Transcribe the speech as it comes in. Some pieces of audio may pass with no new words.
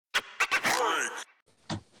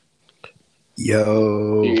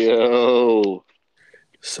Yo, Yo,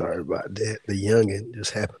 sorry about that. The youngin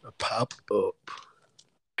just happened to pop up.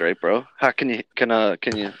 great, bro. How do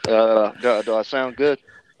I sound good?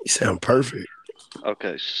 You sound perfect.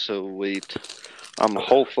 Okay, sweet.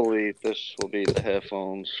 Hopefully this will be the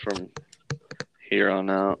headphones from here on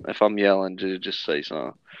out. If I'm yelling, dude, just say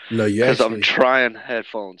something. No, you Cause I'm actually. trying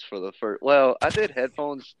headphones for the first. Well, I did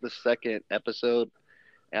headphones the second episode,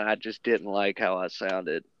 and I just didn't like how I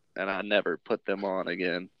sounded, and I never put them on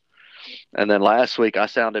again. And then last week I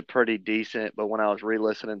sounded pretty decent, but when I was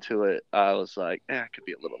re-listening to it, I was like, I could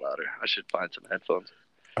be a little louder. I should find some headphones.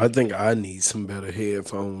 I think I need some better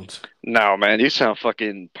headphones. No, man, you sound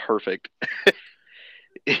fucking perfect.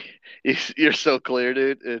 You're so clear,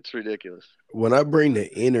 dude. It's ridiculous. When I bring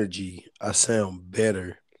the energy, I sound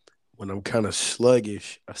better. When I'm kind of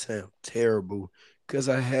sluggish, I sound terrible because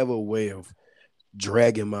I have a way of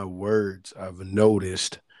dragging my words. I've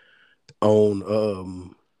noticed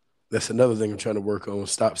on that's another thing I'm trying to work on.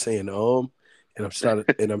 Stop saying and I'm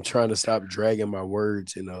trying to stop dragging my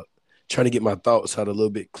words and trying to get my thoughts out a little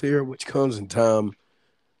bit clearer, which comes in time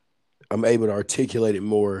I'm able to articulate it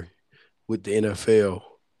more with the NFL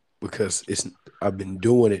because it's I've been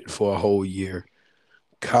doing it for a whole year.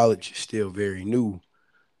 College is still very new.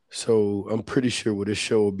 So I'm pretty sure what this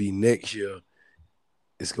show will be next year,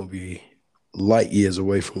 it's gonna be light years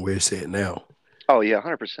away from where it's at now. Oh yeah,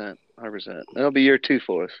 100%, 100%. It'll be year two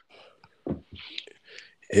for us.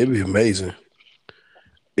 It'd be amazing. It'd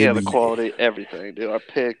Yeah, the be quality, everything, dude. Our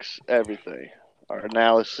picks, everything. Our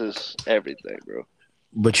analysis, everything, bro.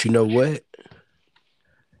 but you know what?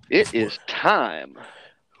 It For is time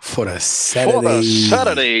for the for the Saturday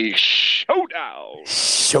Saturday Showdown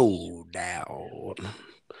showdown.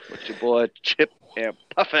 with your boy Chip and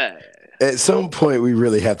Puffy. At some point we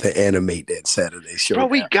really have to animate that Saturday Bro,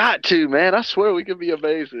 we showdown. got to, man. I swear we could be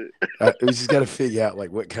amazing. We just got to figure out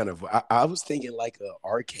like what kind of. I was thinking like a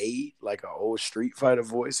arcade, like a old Street Fighter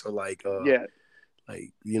voice, or Yeah.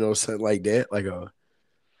 like something like that, like a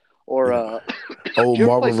Or you know old you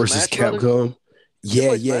ever Marvel play versus Smash Brothers? Capcom. You ever Yeah,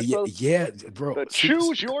 play yeah, Smash yeah, Brothers? yeah, bro. Super,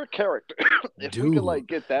 Choose your character. If we could dude, like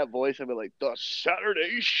get that voice and be like the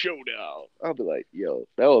Saturday Showdown, I'll be like, yo,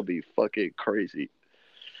 that would be fucking crazy.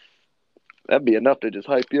 That'd be enough to just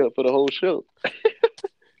hype you up for the whole show.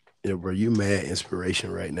 yeah, bro. You mad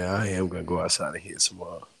inspiration right now. I am gonna go outside and hit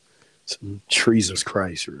some Jesus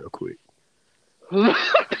Christ real quick. I'm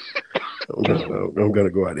gonna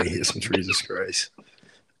go out there and hit some Jesus Christ.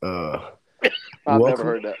 Uh, I've never welcome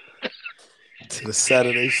heard that. to the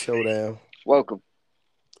Saturday showdown. Welcome.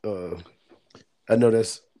 Uh, I know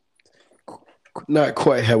that's not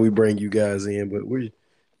quite how we bring you guys in, but we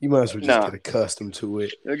you might as well just Nah, get accustomed to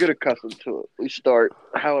it. I get accustomed to it. We start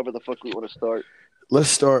however the fuck we want to start. Let's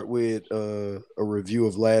start with a review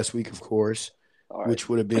of last week, of course, All right, which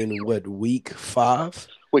would have been what week 5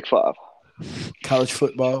 week five. college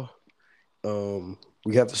football.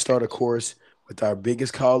 We have to start, of course, with our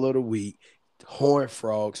biggest call of the week, Horned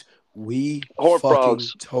Frogs. We Horn fucking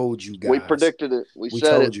frogs. told you We guys. predicted it. We We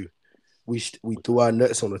said it. told you. We threw our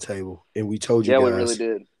nuts on the table, and we told you Yeah, we really guys.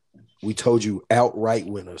 did. We told you outright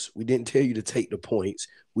winners. We didn't tell you to take the points.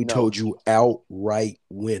 We No, told you outright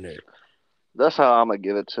winner. that's how I'm gonna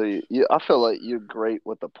give it to you. I feel like you're great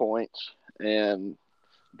with the points and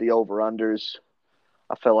the over unders.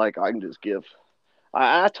 I feel like I can just give.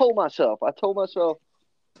 I told myself. I'm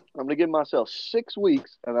gonna give myself 6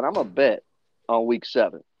 weeks, and then I'm gonna bet on week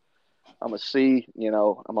 7. I'm gonna see. I'm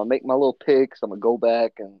gonna make my little picks. I'm gonna go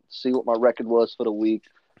back and see what my record was for the week.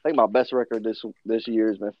 I think my best record this year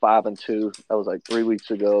has been 5-2. That was like 3 weeks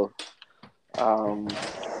ago. Um,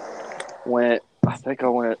 went. I think I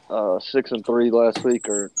went 6-3 last week,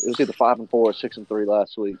 or it was either 5-4 or 6-3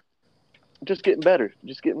 last week. Just getting better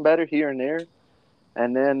here and there.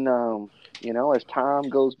 And then, as time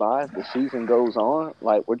goes by, the season goes on,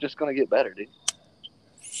 like we're just gonna get better, dude.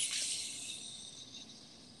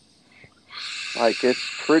 Like it's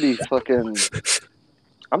pretty fucking.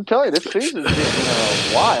 I'm telling you, this season's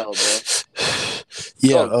getting wild, bro.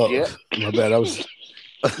 Yeah, Oh, yeah. my bad.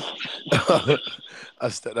 I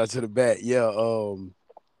stepped out to the bat. Yeah,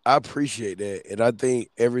 I appreciate that, and I think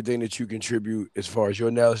everything that you contribute as far as your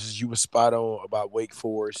analysis, you were spot on about Wake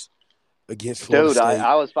Forest against Florida Dude, State.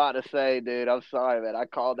 I was about to say, dude, I'm sorry, man. I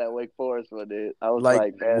called that Wake Forest one, dude. I was Like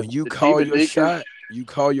like, man, when you the call Demon your Deacons, shot, you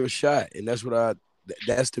call your shot, and that's what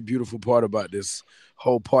that's the beautiful part about this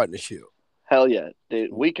whole partnership. hell yeah,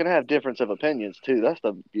 dude. We can have difference of opinions too. That's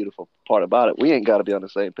the beautiful part about it. We ain't got to be on the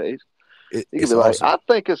same page. You could It's be like, awesome. I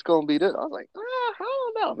think it's gonna be this. I was like, I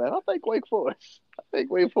don't know, man. I think Wake Forest. I think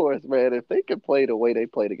Wake Forest, man. If they can play the way they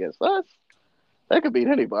played against us, They could beat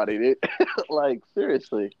anybody, dude. Like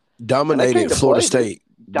seriously, and they came Dominated to Florida play, dude. State.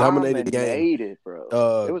 Dominated the game. Dominated, bro. It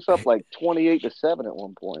Uh, was up like 28-7 at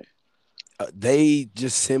one point. they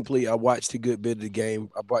just simply. I watched a good bit of the game.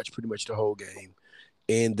 I watched pretty much the whole game,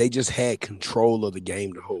 and they just had control of the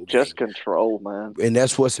game the whole game. Just control, man. And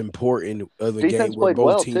that's what's important of a game Defense where played both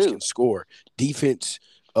well teams too. can score. Defense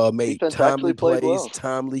made Defense timely actually played plays, well.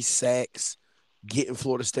 timely sacks, getting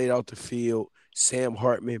Florida State out the field. Sam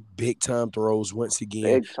Hartman, big time throws once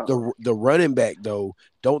again. Big time. The running back though,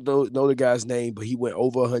 don't know the guy's name, but he went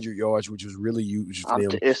over 100 yards, which was really huge for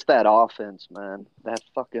them. It's that offense, man. That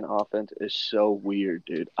fucking offense is so weird,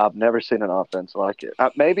 dude. I've never seen an offense like it.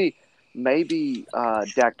 Maybe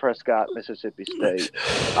Dak Prescott, Mississippi State.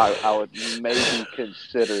 I would maybe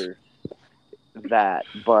consider that,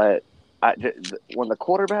 but when the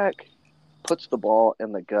quarterback puts the ball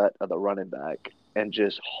in the gut of the running back and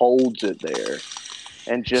just holds it there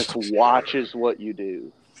and just watches what you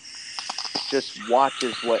do, just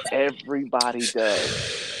watches what everybody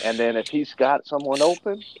does, and then if he's got someone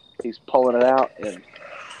open, he's pulling it out and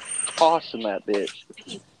tossing that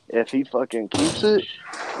bitch. If he fucking keeps it,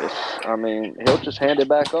 he'll just hand it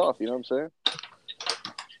back off. You know what I'm saying?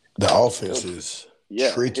 The offense is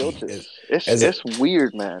tricky. It's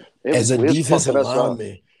weird, man. As a defensive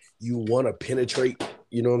lineman, you want to penetrate.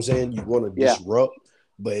 You know what I'm saying? You want to disrupt,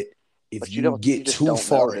 but if you get too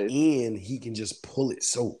far in, he can just pull it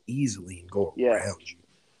so easily and go around you.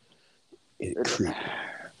 It's creepy.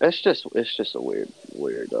 It's just a weird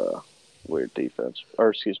defense, or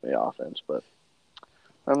excuse me, offense. But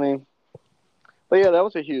yeah, that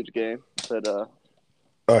was a huge game that all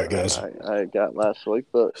right, guys. I got last week,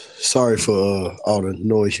 but sorry for all the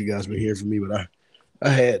noise you guys been hearing from me, but I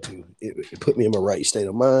had to. It put me in my right state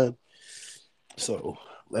of mind. So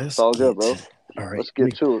it's all good, bro. All right, let's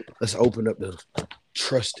get to it. Let's open up the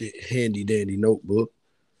trusted handy dandy notebook,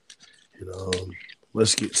 and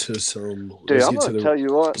let's get to some. Dude, I'm gonna tell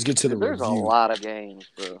you what. Let's get to the review. There's a lot of games,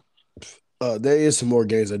 bro. There is some more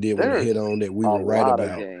games I did want to hit on that we were right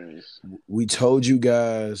about. We told you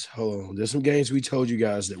guys, hold on. There's some games we told you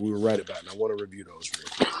guys that we were right about, and I want to review those real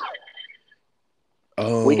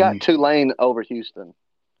quick. We got Tulane over Houston.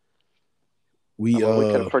 We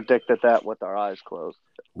could have predicted that with our eyes closed.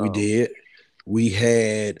 We did. We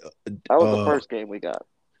had. That was the first game we got.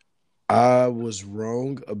 I was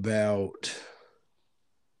wrong about.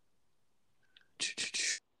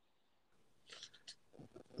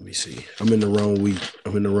 Let me see. I'm in the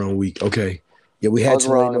wrong week. Okay. Yeah, we had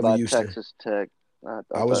Tulane over Houston. Texas Tech.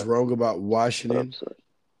 I was wrong about Washington.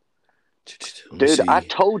 Dude, I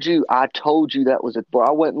told you that was it, bro.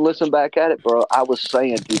 I went and listened back at it, bro. I was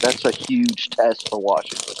saying, dude, that's a huge test for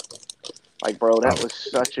Washington. Like, bro, that was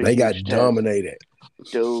such a huge test. They got dominated.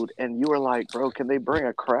 Dude, and you were like, bro, can they bring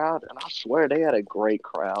a crowd? And I swear they had a great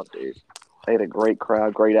crowd, dude. They had a great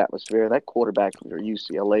crowd, great atmosphere. That quarterback from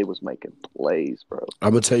UCLA was making plays, bro.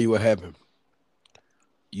 I'm going to tell you what happened.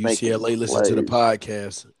 UCLA listened to the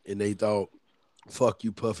podcast, and they thought, fuck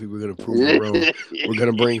you, Puffy. We're going to prove you wrong. We're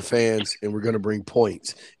going to bring fans, and we're going to bring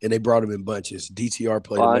points. And they brought them in bunches. DTR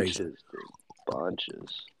played amazing.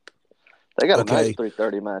 Bunches. They got a nice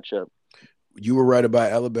 3:30 matchup. You were right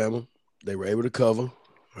about Alabama. They were able to cover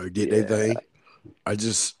or did their thing. I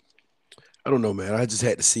don't know, man. I just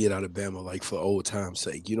had to see it out of Bama, like, for old time's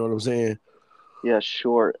sake. You know what I'm saying? Yeah,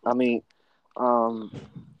 sure. I mean,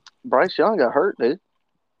 Bryce Young got hurt, dude.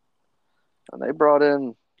 And they brought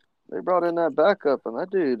in that backup, and that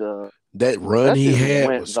dude. That run he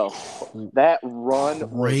had was that run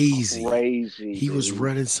crazy. Was crazy. He was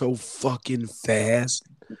running so fucking fast,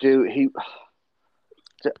 dude.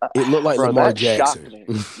 It looked like Lamar Jackson. Shocked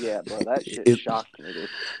me. Yeah, bro, that shit shocked me, dude.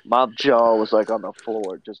 My jaw was like on the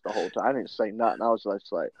floor just the whole time. I didn't say nothing. I was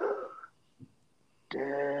just like,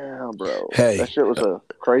 damn, bro. Hey, that shit was a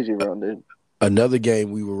crazy run, dude. Another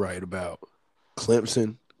game we were right about.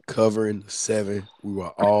 Clemson covering 7. We were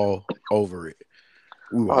all over it.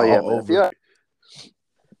 We were all over it.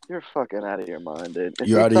 You're fucking out of your mind, dude. If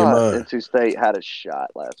you're out of your mind. NC State had a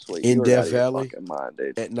shot last week. In Death Valley, mind,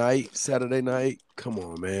 dude. At night, Saturday night. Come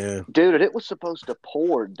on, man. Dude, it was supposed to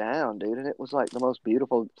pour down, dude, and it was like the most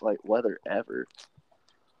beautiful weather ever.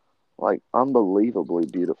 Like unbelievably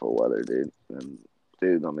beautiful weather, dude. And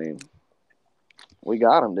dude, I mean, we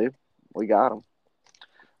got them, dude. We got them.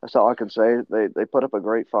 That's all I can say. They put up a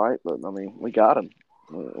great fight, but I mean, we got them.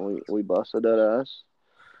 We busted that ass.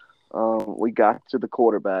 We got to the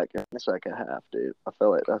quarterback in the second half, dude. I feel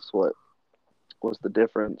like that's what was the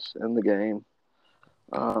difference in the game.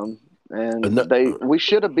 And we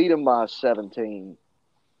should have beat them by 17.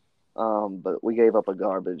 But we gave up a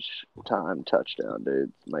garbage time touchdown,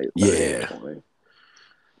 dude. Yeah.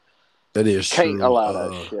 That is Can't true. allow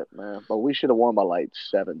that shit, man. But we should have won by like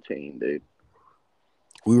 17, dude.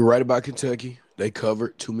 We were right about Kentucky. They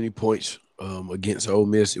covered too many points against Ole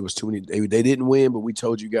Miss. It was too many. They didn't win, but we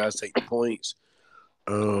told you guys take the points.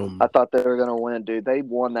 I thought they were gonna win, dude. They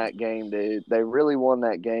won that game, dude. They really won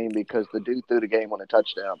that game because the dude threw the game on a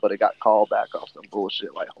touchdown, but it got called back off some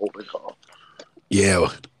bullshit like holding call. Yeah.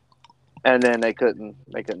 And then they couldn't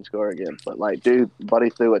score again. But like, dude, Buddy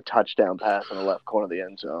threw a touchdown pass in the left corner of the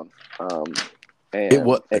end zone. And It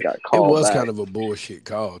got called. It was back. kind of a bullshit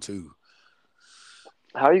call too.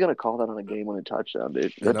 How are you gonna call that on a game-winning touchdown,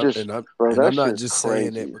 dude? I'm not just crazy.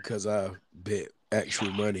 saying that because I bet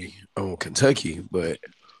actual money on Kentucky, but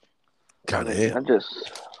kind of am.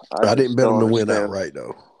 I didn't bet them to win outright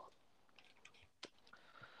though.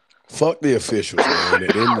 Fuck the officials, man.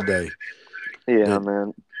 At the end of the day, yeah,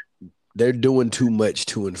 man, they're doing too much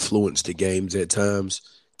to influence the games at times.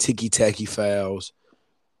 Ticky-tacky fouls.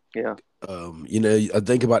 Yeah. I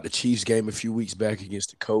think about the Chiefs game a few weeks back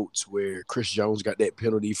against the Colts where Chris Jones got that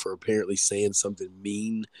penalty for apparently saying something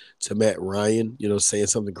mean to Matt Ryan, saying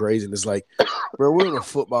something crazy. And it's like, bro, we're on a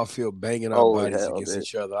football field banging our bodies against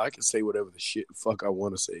each other. I can say whatever the fuck I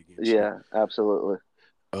want to say against you. Yeah, absolutely.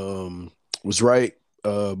 Was right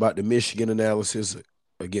about the Michigan analysis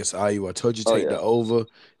against Iowa. I told you take the over,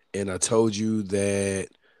 and I told you that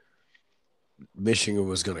Michigan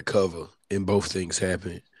was going to cover, and both things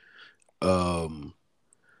happened.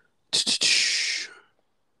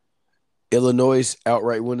 Illinois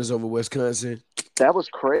outright winners over Wisconsin. That was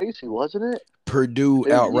crazy, wasn't it? Purdue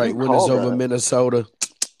outright winners over Minnesota.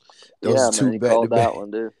 Those two back to back.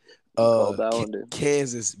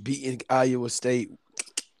 Kansas beating Iowa State.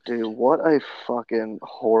 Dude, what a fucking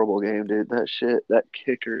horrible game, dude. That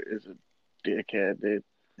kicker is a dickhead, dude.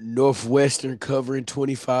 Northwestern covering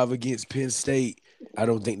 25 against Penn State. I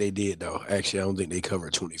don't think they did, though. Actually, I don't think they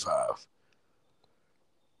covered 25.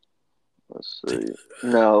 Let's see.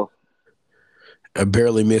 No. I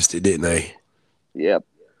barely missed it, didn't I? Yep.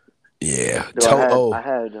 Yeah. Dude,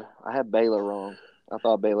 I had Baylor wrong. I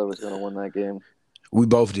thought Baylor was going to win that game. We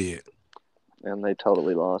both did. And they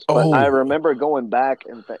totally lost. But I remember going back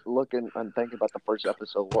and looking and thinking about the first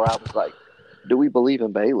episode where I was like, do we believe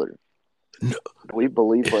in Baylor? No. Do we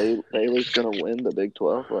believe Baylor's going to win the Big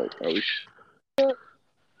 12? Like, are we sure?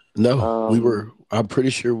 No, we were. I'm pretty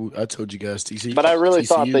sure I told you guys TCU. But I really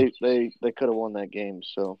thought they could have won that game.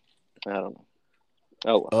 So I don't know.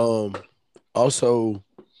 Oh. Well. Also,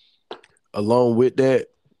 along with that,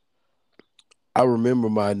 I remember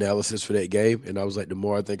my analysis for that game, and I was like, the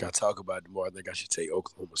more I think I talk about it, the more I think I should take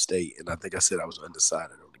Oklahoma State. And I think I said I was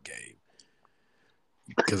undecided on the game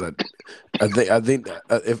because I think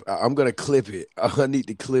that if I'm gonna clip it, I need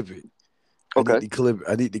to clip it. Okay.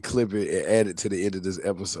 I need to clip it and add it to the end of this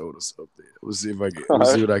episode or something. We'll see if I can. We'll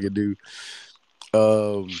see what I can do.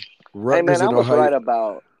 Hey man, I was right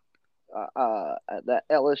about that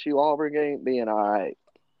LSU Auburn game being all right.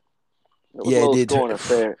 It did. Scoring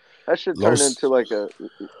affair. That should turn into like a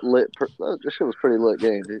lit. This shit was pretty lit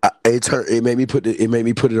game, dude. It made me put it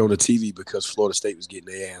on the TV because Florida State was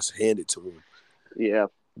getting their ass handed to them. Yeah.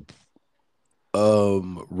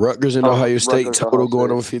 Rutgers and Ohio State total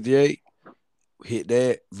going over 58. Hit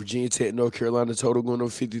that. Virginia Tech, North Carolina total going over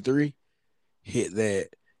 53. Hit that.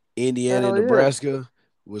 Indiana and Nebraska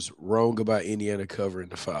was wrong about Indiana covering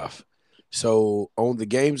the 5. So on the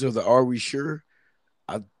games of the Are We Sure?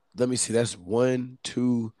 Let me see. That's 1,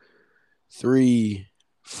 2, 3,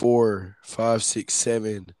 4, 5, 6,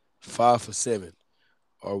 7, 5 for 7.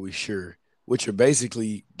 Are We Sure? Which are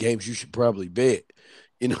basically games you should probably bet.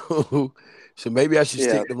 So maybe I should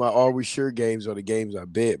stick to my Are We Sure games or the games I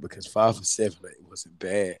bet because 5 for 7 it wasn't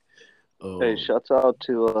bad. Hey, shouts out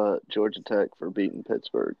to Georgia Tech for beating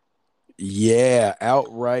Pittsburgh. Yeah,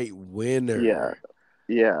 outright winner.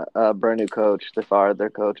 Yeah. Brand new coach. They fired their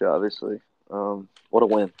coach, obviously. What a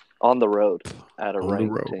win on the road at a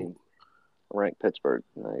ranked team, ranked Pittsburgh.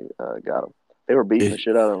 They got them. They were beating the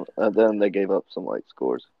shit out of them. And then they gave up some light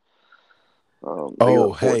scores. They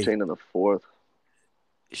got 14 in the fourth.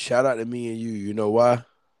 Shout out to me and you. You know why?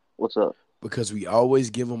 What's up? Because we always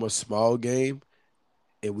give them a small game,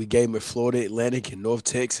 and we gave them at Florida Atlantic and North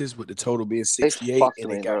Texas with the total being 68,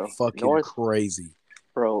 and it got fucking crazy.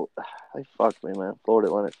 Bro, they fucked me, man. Florida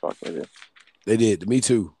Atlantic fucked me, dude. They did. To me,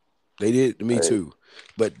 too. They did to me, too.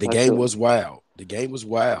 But the game was wild. The game was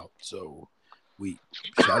wild. So,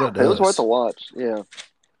 shout out to us. It was worth a watch, yeah.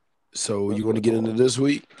 So, you want to get into this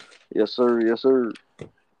week? Yes, sir. Yes, sir.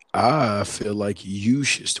 I feel like you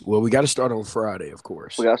should. Well, we got to start on Friday, of We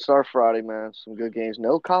course, got to start Friday, man. Some good games.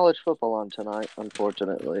 No college football on tonight,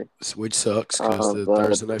 unfortunately. which sucks because the But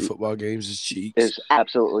Thursday night football games is cheeks. it's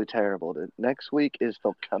absolutely terrible, dude. Next week is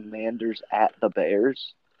the Commanders at the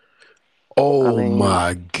Bears. I Oh mean,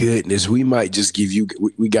 my goodness, we might just give you.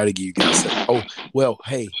 We got to give you guys. Oh well,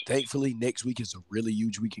 hey, thankfully next week is a really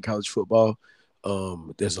huge week in college football.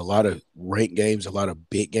 There's a lot of ranked games, a lot of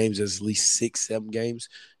big games. There's at least 6, 7 games.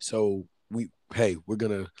 So we're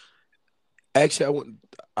gonna actually.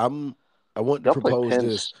 I want to y'all play propose Penn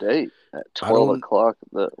this. State at I 12 don't o'clock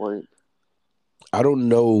that week. I don't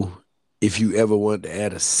know if you ever want to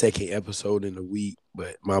add a second episode in the week,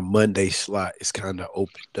 but my Monday slot is kind of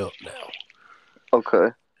opened up now. Okay.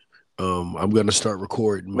 I'm gonna start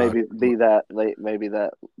recording Maybe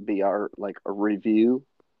that be our like a review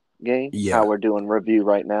game. yeah, How we're doing review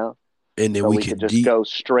right now. and then So we we could could just go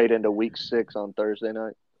straight into week 6 on Thursday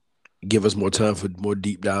night. give us more time for more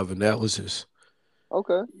deep dive analysis.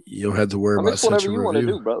 Okay. You don't have to worry I mean, about it's whatever such a you want to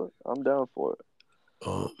review. do, brother. I'm down for it.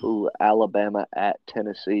 Um, Ooh, Alabama at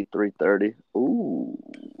Tennessee, 3:30. Ooh,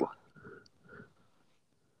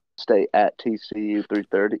 State at TCU,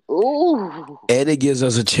 3:30. Ooh, and it gives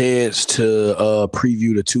us a chance to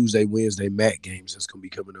preview the Tuesday, Wednesday MAC games that's gonna be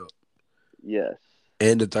coming up, yes.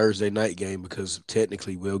 and the Thursday night game because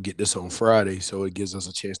technically we'll get this on Friday, so it gives us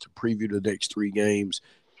a chance to preview the next 3 games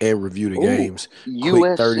and review the Ooh, games.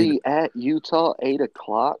 Quick 30. USC at Utah, 8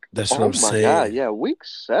 o'clock. That's what Oh I'm my God, saying. yeah, week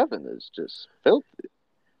 7 is just filthy.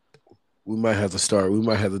 We might have to start. We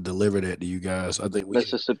might have to deliver that to you guys. I think we can.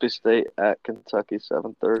 Mississippi State at Kentucky,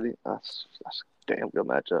 7:30. That's a damn good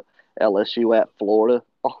matchup. LSU at Florida.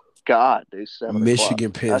 Oh God, dude, 7 o'clock.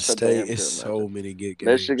 Michigan, Penn That's a State. damn It's good matchup. so many good games.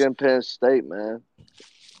 Michigan, Penn State, man.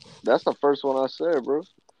 That's the first one I said, bro.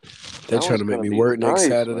 They're That trying one's to make gonna me be work next nice,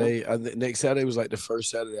 man. Saturday. Next Saturday was like the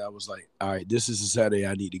first Saturday. I was like, all right, this is the Saturday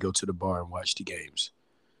I need to go to the bar and watch the games.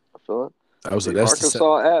 I feel it. I was like, Dude, that's the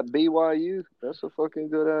Arkansas at BYU. That's a fucking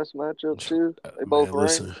good ass matchup too. They both man.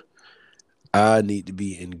 ranked. Listen, I need to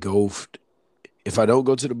be engulfed. If I don't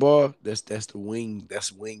go to the bar, that's the wing.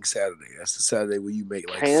 That's wing Saturday. That's the Saturday where you make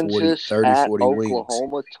like 40, Kansas 30, at 40 wings.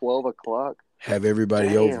 Oklahoma, 12 o'clock. Have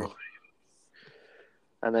everybody over. Damn.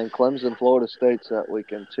 And then Clemson, Florida State's that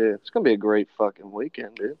weekend too. It's gonna be a great fucking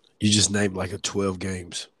weekend, dude. You just named like a 12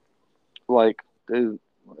 games. Like, dude,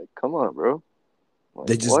 like, come on, bro. Like,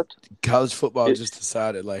 They just what? college football It, just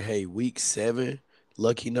decided like, hey, week 7,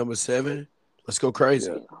 lucky number 7, let's go crazy.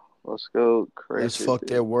 yeah. Let's go Let's crazy, fuck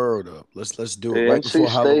their dude. world up. Let's do it The right NC before State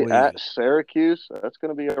Halloween at Syracuse. That's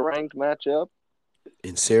gonna be a ranked matchup.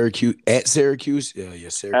 in Syracuse at Syracuse. Yeah,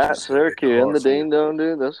 Syracuse At is gonna make it Syracuse in hard the for you. Dean Dome,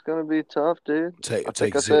 dude. That's gonna be tough, dude. I think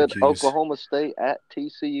Taking I said Syracuse, Oklahoma State at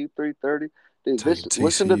TCU 3:30. Dude, this taking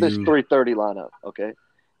listen to this TCU. 3:30 lineup, okay?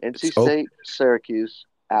 NC It's oh, State, Syracuse,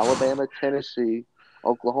 Alabama, Tennessee,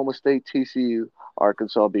 Oklahoma State, TCU,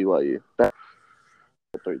 Arkansas, BYU. That's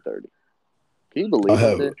 3:30. Can you I believe that,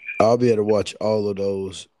 have. dude? I'll be able to watch all of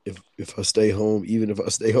those if I stay home. Even if I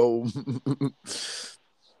stay home,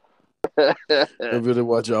 I'll be able to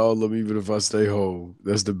watch all of them. Even if I stay home,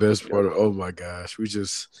 that's the best Yeah, part of. Oh my gosh, we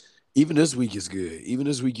just. Even this week is good. Even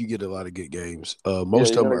this week, you get a lot of good games. yeah, you gotta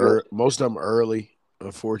go. Most of them early,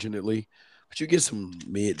 unfortunately, but you get some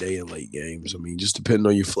midday and late games. I mean, just depending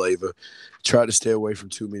on your flavor. Try to stay away from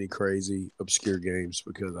too many crazy, obscure games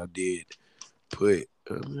because I did put.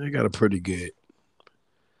 I got a pretty good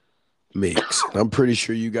mix. And I'm pretty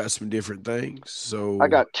sure you got some different things. I So,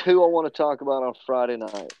 got two I want to talk about on Friday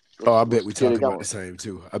night. oh, I bet Let's we get it talking about the going. same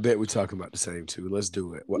too. I bet we talking about the same too. Let's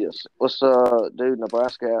do it. What Yes. Let's do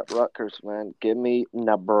Nebraska at Rutgers, man. Give me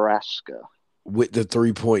Nebraska. with the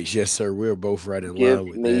 3 points? Yes, sir. We're both right in Give line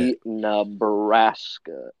with that. me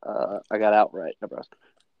Nebraska. I got outright Nebraska.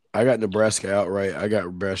 I got Nebraska outright. I got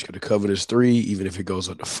Nebraska to cover this 3, even if it goes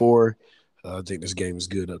up to 4. I think this game is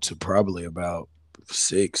good up to probably about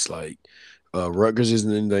 6. Like Rutgers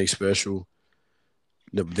isn't anything special.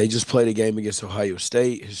 They just played a game against Ohio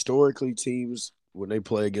State. Historically, teams when they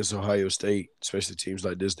play against Ohio State, especially teams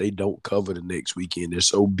like this, they don't cover the next weekend. They're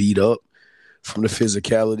so beat up from the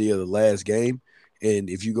physicality of the last game. And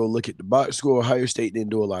if you go look at the box score, Ohio State didn't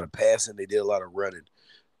do a lot of passing. They did a lot of running.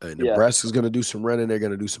 Yeah. Nebraska's going to do some running. They're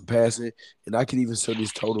going to do some passing. And I could even see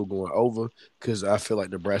this total going over because I feel like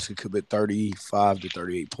Nebraska could put 35 to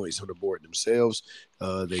 38 points on the board themselves.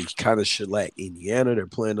 They kind of shellac Indiana. They're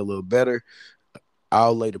playing a little better.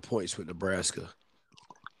 I'll lay the points with Nebraska.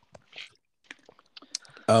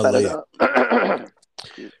 I'll Bet lay it it. up.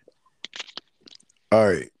 All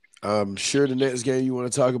right. I'm sure the next game you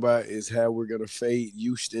want to talk about is how we're gonna fade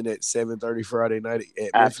Houston at 7:30 Friday night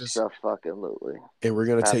at Memphis, Absolutely. and we're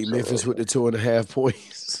gonna take Memphis with Absolutely. the 2.5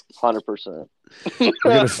 points. 100%. We're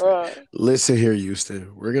gonna listen here,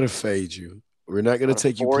 Houston. We're gonna fade you. We're not gonna On a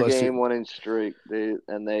take you plus 4-game 50. winning streak, dude,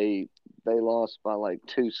 and they lost by like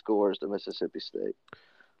 2 scores to Mississippi State.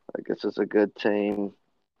 Like this is a good team.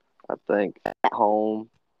 I think at home,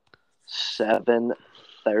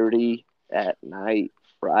 7:30 at night,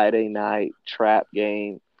 Friday night trap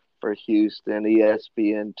game for Houston,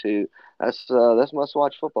 ESPN2. That's must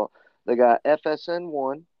watch football. They got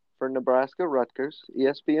FSN1 for Nebraska Rutgers,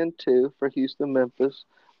 ESPN2 for Houston Memphis.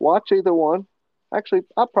 Watch either one. Actually,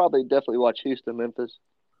 I'll probably definitely watch Houston Memphis,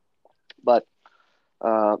 but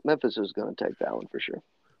Memphis is going to take that one for sure.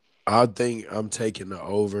 I think I'm taking the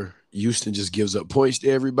over. Houston just gives up points to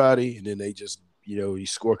everybody, and then they just, you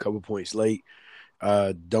score a couple points late.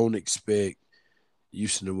 Don't expect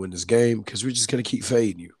Houston to win this game because we're just gonna keep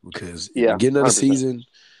fading you. Because in the Yeah, beginning of the 100%. season,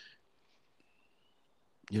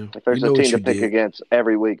 If you there's a know what team you to pick did. against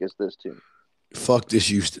every week, it's this team. Fuck this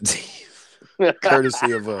Houston team.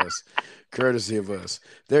 Courtesy of us. Courtesy of us.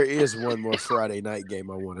 There is one more Friday night game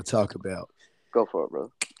I want to talk about. Go for it,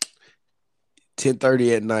 bro.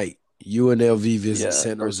 10:30 at night. UNLV visits Yeah,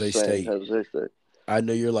 San versus Jose San State. Jose State. I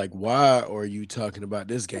know you're like, why are you talking about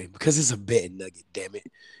this game? Because it's a betting nugget, damn it.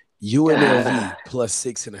 UNLV plus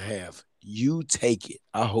 6.5. You take it.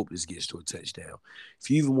 I hope this gets to a touchdown. If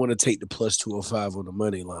you even want to take the plus 205 on the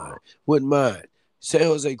money line, wouldn't mind. San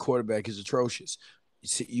Jose quarterback is atrocious.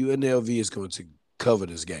 UNLV is going to cover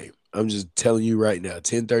this game. I'm just telling you right now.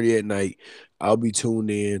 10:30 at night. I'll be tuned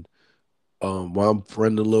in. While I'm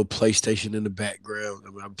running a little PlayStation in the background.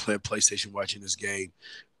 I'm playing PlayStation watching this game.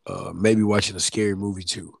 Maybe watching a scary movie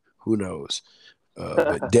too. Who knows?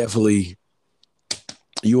 But definitely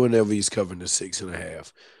UNLV is covering the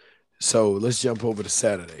 6.5. So let's jump over to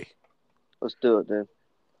Saturday. Let's do it, dude.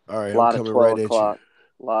 All right, A I'm lot of coming 12 right at you. o'clock.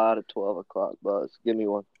 A lot of 12 o'clock buzz. Give me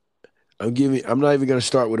one. I'm not even gonna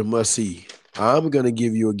start with a must see. I'm gonna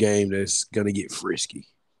give you a game that's gonna get frisky.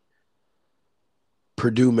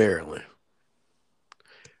 Purdue, Maryland.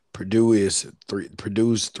 Purdue's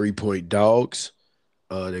 3-point dogs.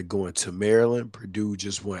 They're going to Maryland. Purdue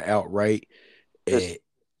just went outright. Is And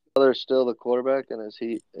brother still the quarterback, and is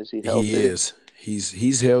he he healthy? is.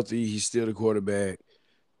 He's healthy. He's still the quarterback.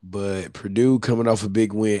 But Purdue coming off a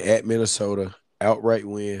big win at Minnesota, outright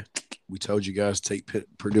win. We told you guys to take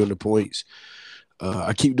Purdue in the points.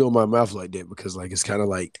 I keep doing my mouth like that because like it's kind of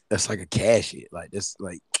like that's like a cash it. Like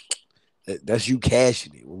that's you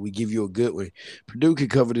cashing it when we give you a good one. Purdue could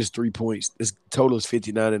cover this 3 points. This total is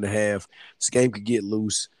 59.5. This game could get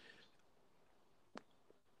loose.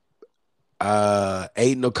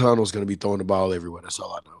 Aiden O'Connell's going to be throwing the ball everywhere. That's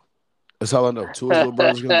all I know. That's all I know. Tua's little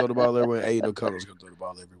brother's going to throw the ball everywhere. Aiden O'Connell's going to throw the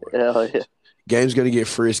ball everywhere. Hell yeah. Game's going to get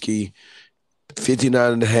frisky.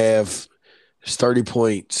 59.5. 30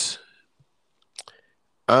 points.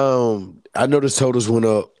 I know the totals went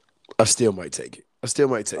up. I still might take it. I still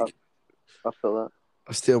might take it. I feel that.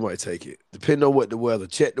 I still might take it. Depending on what the weather.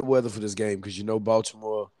 Check the weather for this game because you know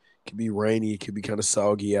Baltimore can be rainy. It can be kind of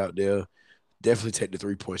soggy out there. Definitely take the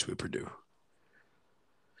 3 points with Purdue.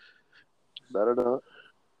 Better not.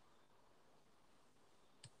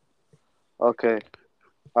 Okay.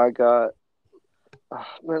 I got.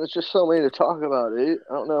 Man, it's just so many to talk about, dude.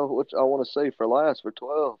 I don't know what I want to say for last for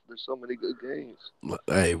 12. There's so many good games.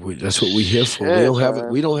 Hey, that's what we here for. Shit, we don't have it.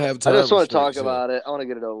 man. We don't have I time. just want to talk restraints here. about it. I want to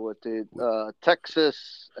get it over with, dude.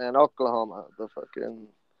 Texas and Oklahoma, the fucking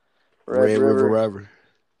Red River Rivalry.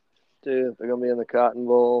 Dude, they're gonna be in the Cotton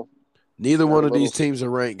Bowl. Neither one of Little these teams are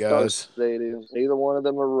ranked, Start guys. Stadium. Neither one of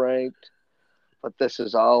them are ranked, but this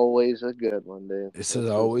is always a good one, dude. This is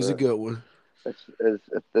always a good one.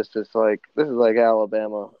 This is like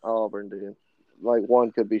Alabama Auburn, dude. Like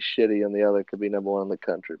one could be shitty and the other could be number one in the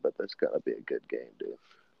country, but that's gonna be a good game, dude.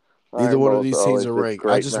 Neither one of these teams Always are a ranked. I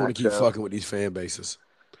great just want to keep matchup. fucking with these fan bases.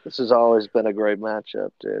 This has always been a great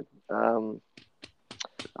matchup, dude. I'm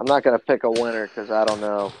not gonna pick a winner because I don't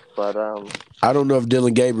know, but I don't know if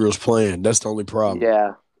Dylan Gabriel's playing. That's the only problem.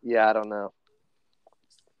 yeah, I don't know,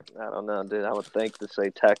 dude. I would think to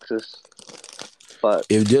say Texas, but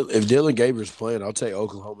If Dylan Gabriel's playing, I'll take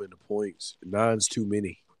Oklahoma in the points. 9's too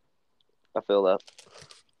many. I feel that.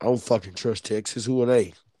 I don't fucking trust Texas. Who are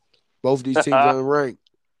they? Both of these teams are unranked.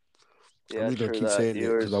 Yeah, I'm just gonna true keep that. saying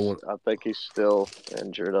that because I think he's still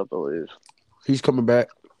injured, I believe. He's coming back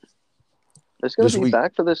He's going this to be week.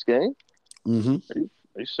 back for this game? Mm-hmm. Are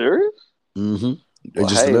you serious? Mm-hmm. They Well,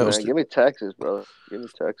 just hey, announced man, it. give me Texas, bro. Give me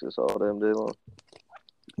Texas all damn day long.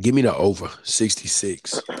 Give me the over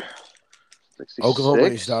 66. Oklahoma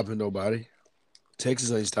ain't 66. stopping nobody.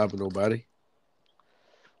 Texas ain't stopping nobody.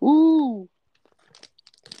 Woo!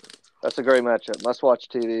 That's a great matchup. Must watch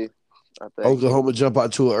TV, I think. Oklahoma jump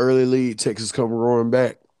out to an early lead. Texas come roaring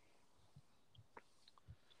back.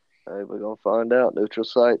 Hey, we're gonna find out. Neutral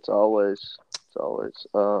sites always. It's always.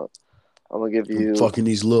 I'm gonna give I'm you. fucking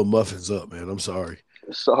these little muffins up, man. I'm sorry.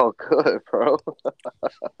 It's all good, bro.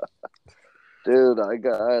 Dude, I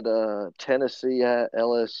got Tennessee at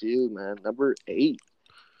LSU, man. Number 8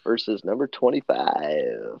 versus number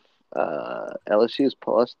 25. LSU's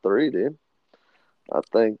 +3, dude. I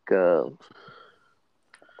think. I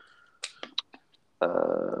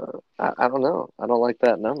don't know. I don't like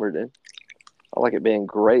that number, dude. I like it being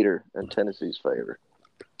greater in Tennessee's favor.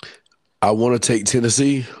 I want to take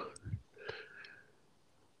Tennessee.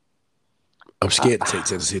 I'm scared to take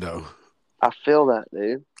Tennessee, though. I feel that,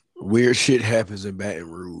 dude. Weird shit happens in Baton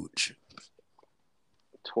Rouge.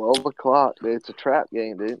 12 o'clock, dude. It's a trap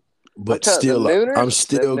game, dude. But still, I'm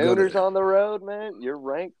still the gonna. Nooners on the road, man. You're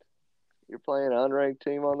ranked. You're playing an unranked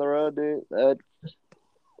team on the road, dude.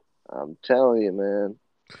 I'm telling you, man.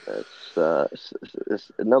 It's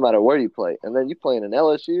no matter where you play, and then you playing in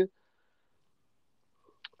LSU.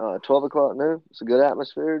 12 o'clock noon. It's a good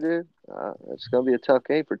atmosphere, dude. It's gonna be a tough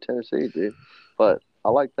game for Tennessee, dude. But I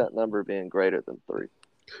like that number being greater than 3.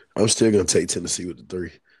 I'm still gonna take Tennessee with the 3.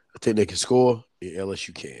 I think they can score, and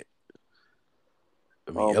LSU can't.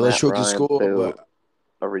 I mean, Matt LSU can Ryan score, threw but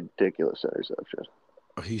a ridiculous interception.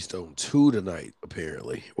 he's thrown 2 tonight.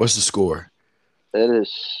 Apparently, what's the score? It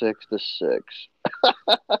is 6-6.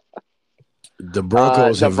 The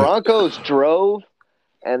Broncos the Broncos drove,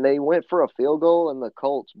 and they went for a field goal, and the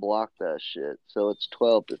Colts blocked that shit. So it's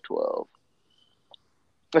 12-12.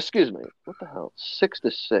 Excuse me. What the hell?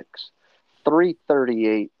 6-6.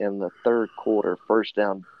 3:38 in the third quarter. First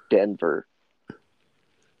down, Denver.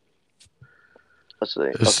 Let's see.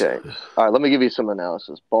 Okay. All right, let me give you some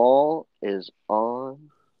analysis. Ball is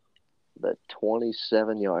on the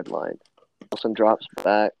 27-yard line. Wilson drops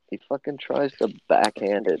back. He fucking tries to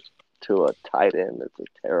backhand it to a tight end. It's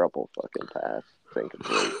a terrible fucking pass. It's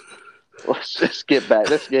incomplete. Let's just get back.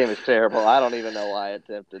 This game is terrible. I don't even know why I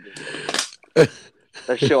attempted it.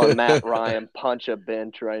 They're showing Matt Ryan punch a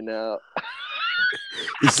bench right now.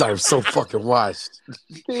 He's so fucking washed.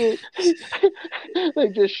 Dude, they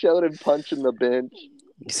just showed him punching the bench.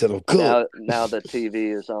 He said, "I'm good." Now the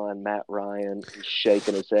TV is on Matt Ryan. He's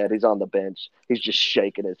shaking his head. He's on the bench. He's just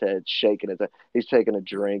shaking his head, shaking his head. He's taking a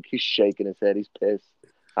drink. He's shaking his head. He's pissed.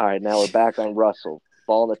 All right, now we're back on Russell.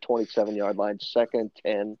 Ball on the 27-yard line. 2nd and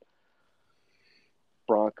 10.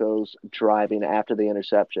 Broncos driving after the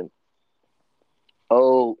interception.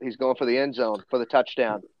 Oh, he's going for the end zone for the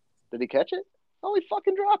touchdown. Did he catch it? Oh, he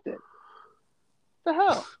fucking dropped it. What the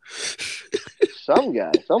hell?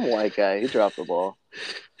 Some white guy, he dropped the ball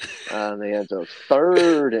on the end zone.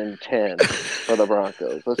 3rd and 10 for the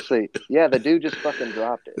Broncos. Let's see. Yeah, the dude just fucking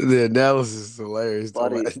dropped it. The analysis is hilarious.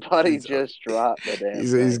 Buddy just dropped the damn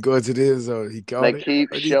He's going to the end zone. He caught they it. They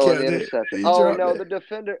keep showing the interception. Oh, no, the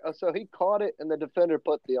defender. So he caught it, and the defender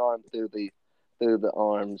put the arm through the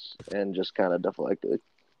arms and just kind of deflected.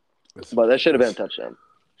 But that should have been a touchdown.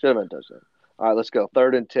 Should have been a touchdown. All right, let's go.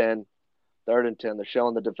 3rd and 10. 3rd and 10. They're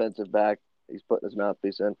showing the defensive back. He's putting his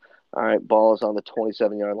mouthpiece in. All right, ball is on the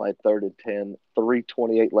 27-yard line. 3rd and 10.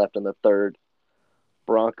 3:28 left in the third.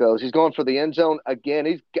 Broncos. He's going for the end zone again.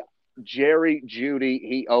 He's got Jerry Jeudy.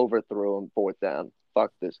 He overthrew him. 4th down.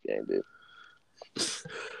 Fuck this game, dude.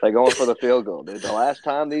 They're going for the field goal, dude. The last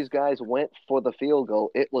time these guys went for the field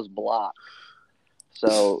goal, it was blocked.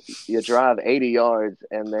 So you drive 80 yards,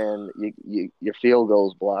 and then your field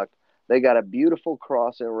goal's blocked. They got a beautiful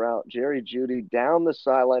crossing route. Jerry Jeudy down the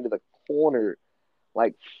sideline to the corner,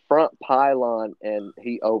 like front pylon, and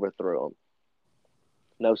he overthrew him.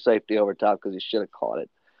 No safety over top because he should have caught it.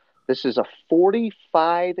 This is a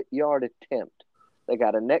 45-yard attempt. They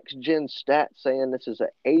got a next-gen stat saying this is an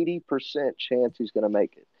 80% chance he's going to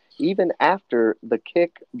make it, even after the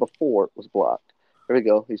kick before it was blocked. Here we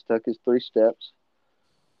go. He's took his 3 steps.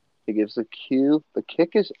 He gives the cue. The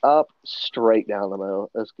kick is up straight down the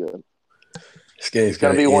middle. That's good. It's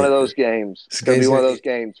going to be one of those games. It's going to be one of those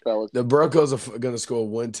games, fellas. The Broncos are going to score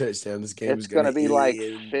 1 touchdown. This game is going to be like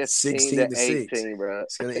 15-18, bro.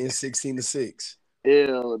 It's going to end 16-6.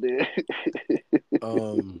 Ew, dude. It's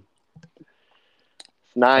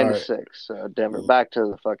 9-6. Denver. Back to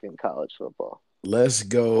the fucking college football. Let's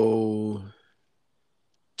go.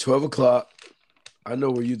 12 o'clock. I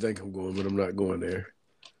know where you think I'm going, but I'm not going there.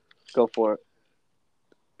 Go for it.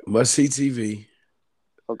 Must see TV.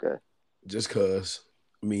 Okay. Just because.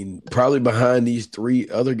 I mean, probably behind these 3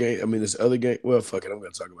 other games. I mean, this other game. Well, fuck it. I'm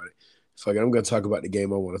going to talk about it. Fuck it, I'm gonna talk about the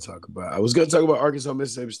game I want to talk about. I was gonna talk about Arkansas,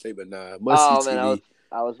 Mississippi State, but nah, must see Oh man, TV.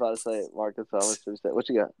 I was about to say Marcus Thomas Tuesday. What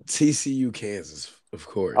you got? TCU, Kansas, of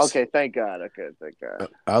course. Okay, thank God. Okay, thank God.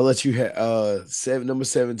 I'll let you have number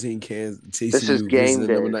 17 Kansas This is TCU game visiting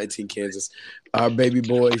number day. 19 Kansas. Our baby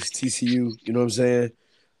boys TCU, you know what I'm saying?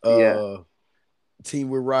 Yeah, Uh team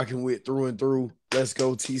we're rocking with through and through. Let's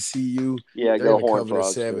go TCU. yeah. They're Go gonna Horn cover the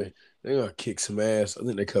Frogs, 7. man. They're gonna kick some ass. I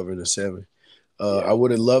think they're covering the 7. I Yeah,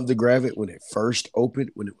 would have loved to grab it when it first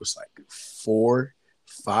opened, when it was like 4,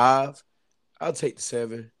 5. I'll take the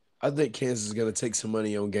 7. I think Kansas is gonna take some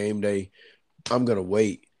money on game day. I'm gonna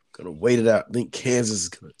wait. Gonna wait it out. I think Kansas is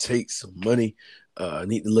gonna take some money. I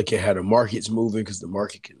need to look at how the market's moving because the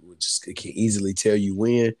market can easily tell you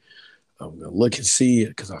when. I'm gonna look and see it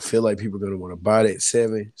because I feel like people are gonna want to buy that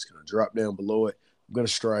 7. It's gonna drop down below it. I'm gonna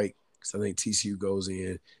strike because I think TCU goes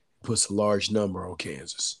in, puts a large number on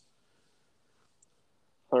Kansas.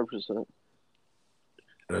 100%.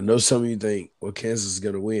 And I know some of you think, well, Kansas is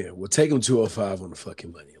gonna win. Well, take them 205 on the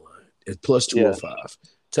fucking money line. It's plus Yeah, 205.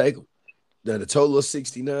 Take them. Now the total of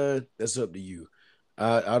 69, that's up to you.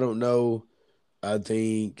 I don't know. I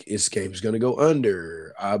think this game's gonna go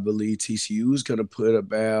under. I believe TCU is gonna put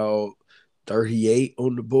about 38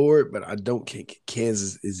 on the board, but I don't think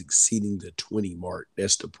Kansas is exceeding the 20 mark.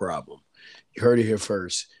 That's the problem. You heard it here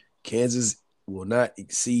first. Kansas will not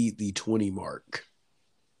exceed the 20 mark.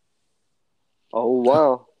 oh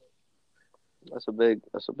wow, that's a big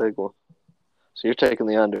one. So you're taking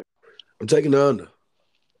the under. I'm taking the under.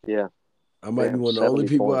 Yeah, I might be damn, one of the only 70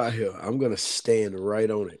 people out points. here. I'm gonna stand right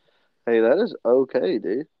on it. Hey, that is okay,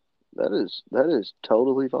 dude. That is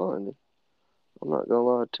totally fine. I'm not gonna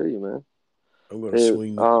lie to you, man. I'm gonna Dude,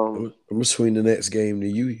 swing. I'm gonna swing the next game to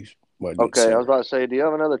you. You might get okay, I was something. about to say, do you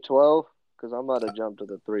have another 12? Because I'm about to jump to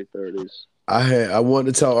the 330s. I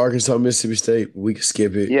wanted to tell Arkansas Mississippi State. We can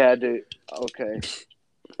skip it. Yeah, dude. Okay.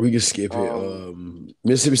 We can skip it.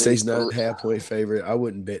 Mississippi Dude, State's not half point favorite. I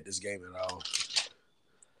wouldn't bet this game at all.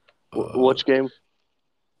 which game?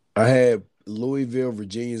 I had Louisville,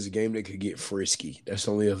 Virginia is a game that could get frisky. That's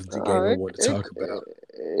the only other game I It, want to it, talk about.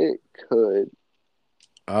 it could.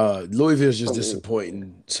 Louisville's just I mean,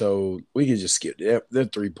 disappointing, so we could just skip that. They're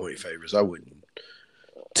 3-point favorites. I wouldn't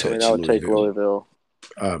I touch would take Louisville. Louisville.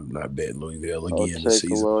 I'm not betting Louisville I would again this take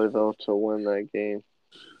season. Louisville to win that game.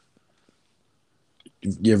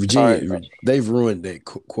 Yeah, All right. Virginia, they've ruined that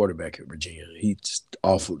quarterback at Virginia. He's just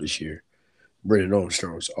awful this year. Brendan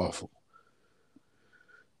Armstrong's awful.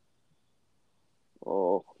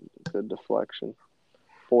 Oh, good deflection.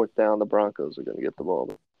 Fourth down, the Broncos are going to get the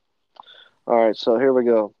ball. All right, so here we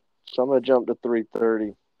go. So I'm going to jump to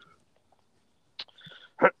 330.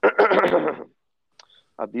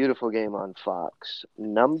 A beautiful game on Fox.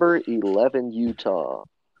 Number 11 Utah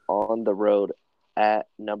on the road at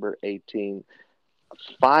number 18.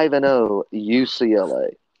 5-0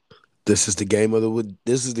 UCLA. This is the game of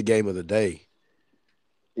the day.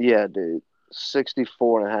 Yeah, dude.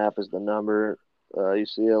 64.5 is the number.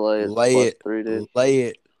 UCLA is Lay plus it, 3, dude. lay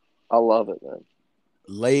it, I love it, man.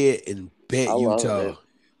 lay it, and bet I love it, Utah. dude.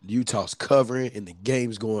 Utah's covering and the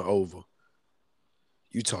game's going over.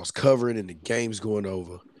 Utah's covering and the game's going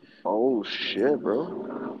over. Oh shit,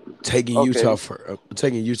 bro. Taking Okay.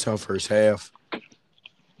 Utah first half.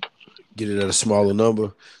 Get it at a smaller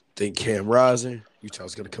number. Think Cam Rising.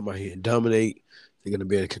 Utah's going to come out here and dominate. They're going to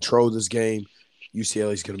be able to control this game.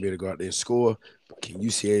 UCLA's going to be able to go out there and score. But can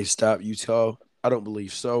UCLA stop Utah? I don't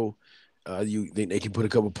believe so. You think they can put a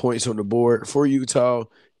couple points on the board for Utah?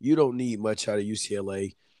 You don't need much out of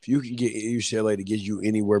UCLA. If you can get UCLA to get you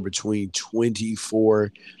anywhere between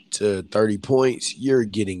 24 to 30 points, you're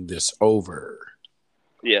getting this over.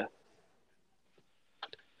 Yeah.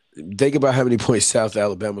 Think about how many points South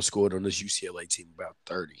Alabama scored on this UCLA team, about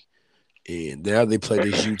 30. And now they play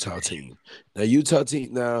this Utah team.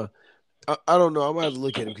 Now, I don't know. I might have to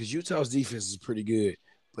look at them because Utah's defense is pretty good,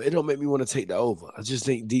 but it don't make me want to take the over. I just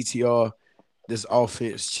think DTR, this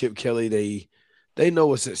offense, Chip Kelly, they know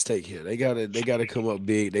what's at stake here. They gotta come up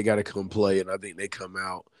big. They gotta come play, and I think they come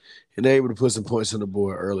out and they're able to put some points on the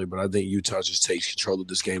board early. But I think Utah just takes control of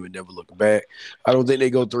this game and never look back. I don't think they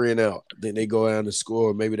go 3 and out. I think they go out and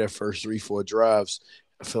score maybe their first 3-4 drives.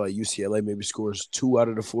 I feel like UCLA maybe scores 2 out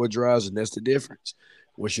of the 4 drives, and that's the difference.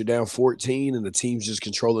 Once you're down 14 and the team's just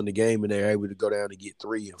controlling the game and they're able to go down and get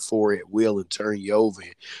 3 and 4 at will and turn you over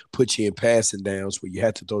and put you in passing downs where you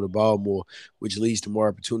have to throw the ball more, which leads to more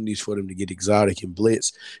opportunities for them to get exotic and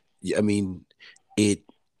blitz. I mean, it's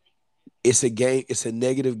a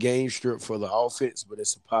negative game strip for the offense, but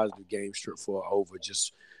it's a positive game strip for over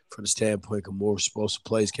just from the standpoint of more explosive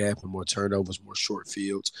plays can happen, more turnovers, more short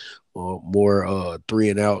fields, more three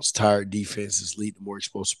and outs, tired defenses lead to more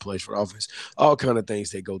explosive plays for the offense. All kind of things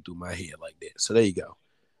that go through my head like that. So there you go.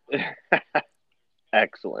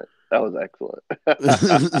 Excellent. That was excellent.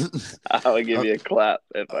 I would give I, you a clap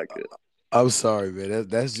if I could. I'm sorry, man.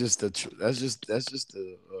 That's just that's just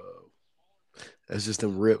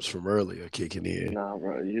them rips from earlier kicking in. Nah,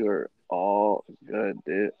 bro, you are all good,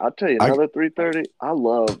 dude. I'll tell you I another 3:30. I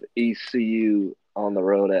love ECU on the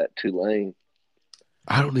road at Tulane.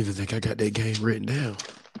 I don't even think I got that game written down.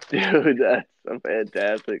 Dude, that's a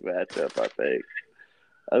fantastic matchup, I think.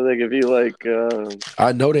 I think if you like,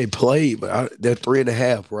 I know they played, but they're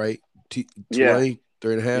 3.5, right? yeah, Tulane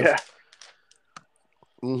 3.5. yeah,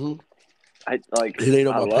 Mm-hmm. I like, It ain't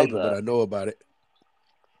on I my love paper, but that. I know about it.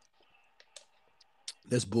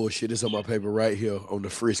 That's bullshit. It's on my paper right here on the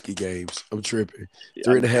Frisky games. I'm tripping.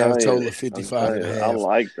 Three I'm and a half telling you, total of I'm 55 telling and a you, I half.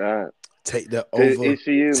 like that. Take the Dude, over.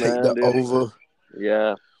 ECU, Take man, the dude. over.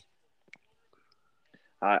 Yeah,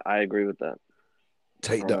 I agree with that.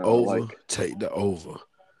 Take the over. Like, Take the over.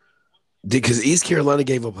 Because East Carolina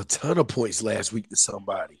gave up a ton of points last week to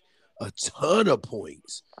somebody. A ton of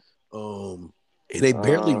points. And they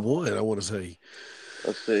barely uh, won, I want to say.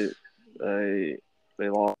 let's see, they they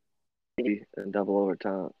lost in double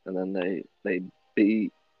overtime, and then they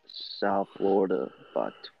beat South Florida by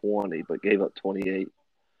 20, but gave up 28.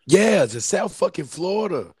 Yeah, to South fucking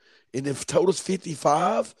Florida. And if total's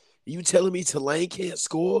 55, you telling me Tulane can't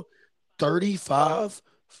score 35,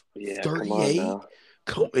 Yeah, come on 38? now.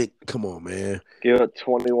 Come on, man. Give up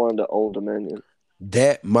 21 to Old Dominion.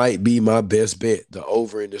 That might be my best bet. The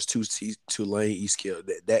over in this Tulane East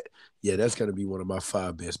Carolina. Yeah, that's gonna be one of my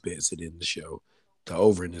 5 best bets in the show. The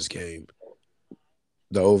over in this game.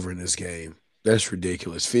 The over in this game. That's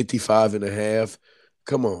ridiculous. 55 and a half.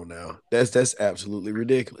 Come on now. That's absolutely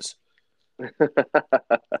ridiculous.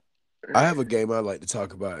 I have a game I'd like to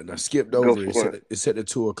talk about, and I skipped Go over it. for it. It's at the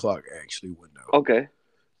 2 o'clock actually window. Okay.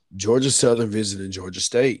 Georgia Southern visiting Georgia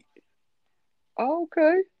State.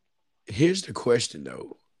 Okay. Here's the question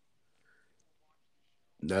though.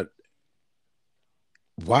 Now,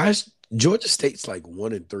 why is Georgia State's like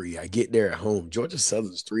 1-3? I get there at home. Georgia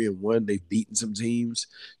Southern's 3-1. They've beaten some teams.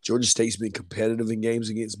 Georgia State's been competitive in games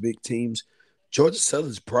against big teams. Georgia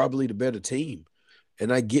Southern's probably the better team.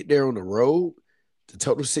 And I get there on the road, the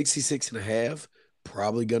total 66 and a half,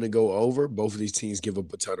 probably going to go over. Both of these teams give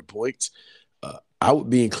up a ton of points. I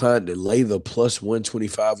would be inclined to lay the plus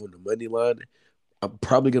 125 on the money line. I'm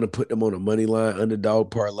probably going to put them on a money line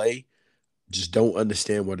underdog parlay. Just don't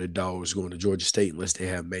understand why the dog is going to Georgia State unless they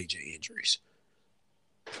have major injuries.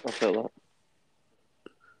 I feel that.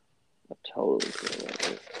 I totally feel that.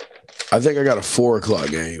 Dude. I think I got a 4 o'clock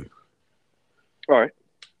game. All right.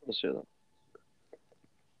 Let's hear that.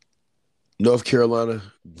 North Carolina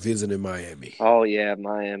visiting Miami. Oh yeah,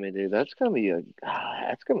 Miami, dude. That's gonna be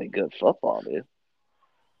good football, dude.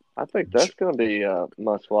 I think that's gonna be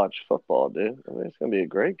must-watch football, dude. I mean, it's gonna be a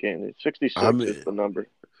great game. Dude. 66 I'm is the number.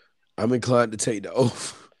 I'm inclined to take the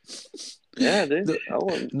over. Yeah, dude. I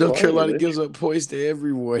wouldn't North blame you, Carolina dude. gives up points to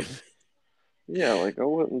everyone. Yeah, like I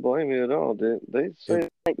wouldn't blame you at all, dude. They say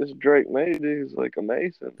this Drake May dude is like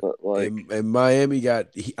amazing, but like And Miami I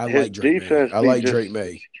his like Drake May. defense I be like just Drake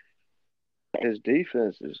May. his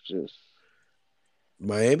defense is just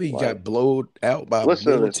Miami like got blown out by listen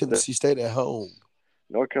to Middle this. Tennessee State at home.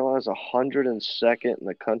 North Carolina's 102nd in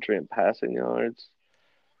the country in passing yards.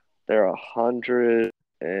 They're 112th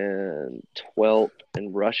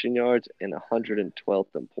in rushing yards and 112th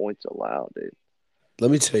in points allowed, dude.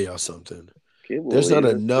 Let me tell y'all something. Can you There's not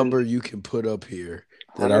believe a this, dude? number you can put up here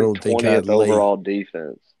that I don't think I'd 120th lay overall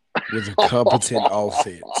defense. with a competent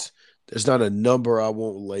offense. There's not a number I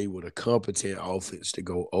won't lay with a competent offense to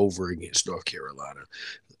go over against North Carolina.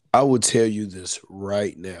 I will tell you this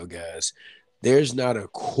right now, guys. There's not a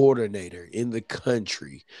coordinator in the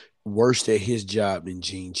country worse at his job than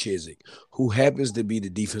Gene Chizik, who happens to be the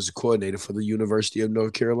defensive coordinator for the University of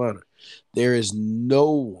North Carolina. There is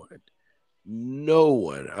no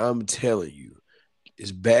one, I'm telling you,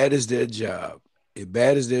 as bad as their job, as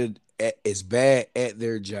bad at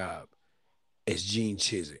their job as Gene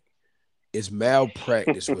Chizik. It's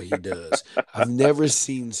malpractice what he does. I've never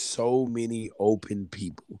seen so many open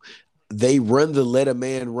people. They run the let a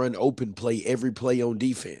man run open play every play on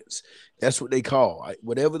defense. That's what they call.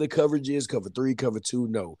 Whatever the coverage is, cover 3, cover 2,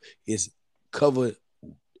 no. It's cover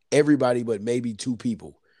everybody but maybe 2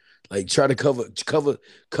 people. Like try to cover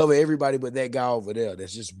everybody but that guy over there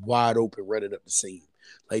that's just wide open running up the seam.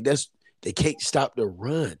 Like they can't stop the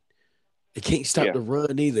run. They can't stop Yeah. the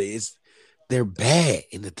run either. they're bad.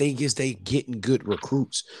 And the thing is, they getting good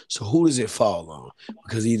recruits. So who does it fall on?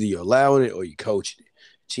 Because either you're allowing it or you're coaching it.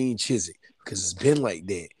 Gene Chizik, because it's been like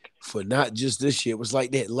that for not just this year. It was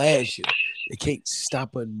like that last year. They can't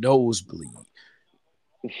stop a nosebleed.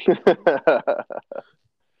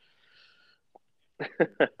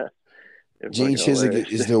 It's Gene fucking Chizik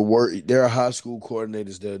hilarious. is their work. There are high school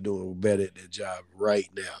coordinators that are doing better at their job right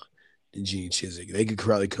now than Gene Chizik. They could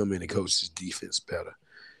probably come in and coach this defense better.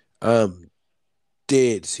 I'm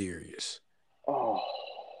dead serious. Oh,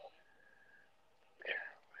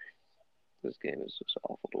 this game is just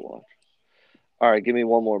awful to watch. All right, give me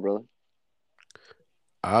one more, brother.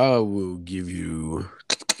 I will give you.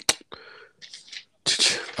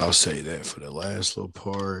 I'll say that for the last little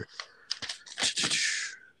part.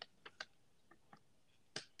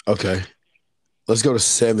 Okay, let's go to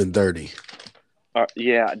 7:30.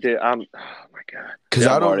 Yeah, dude. Oh my god. Because Dude,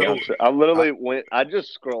 I I'm don't already know. on. I literally went. I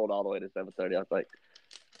just scrolled all the way to 7:30. I was like,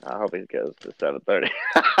 I hope it goes to 7:30.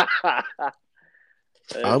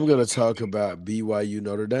 I'm gonna talk about BYU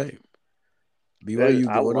Notre Dame. Dude, BYU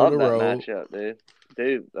I going on the love that road. matchup, dude.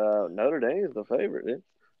 Dude, Notre Dame is the favorite, dude.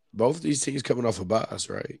 Both of these teams coming off a bias,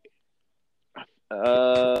 right?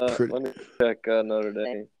 Pretty, Let me check Notre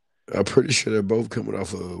Dame. I'm pretty sure they're both coming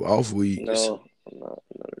off of off weeks. No, I'm not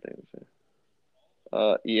a Notre Dame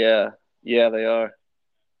fan. Yeah, yeah, they are.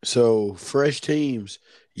 So fresh teams.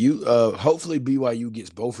 You hopefully BYU gets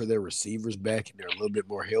both of their receivers back and they're a little bit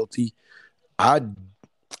more healthy. I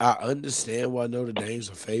I understand why Notre Dame's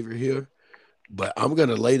a favorite here, but I'm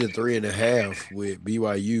gonna lay the 3.5 with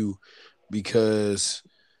BYU because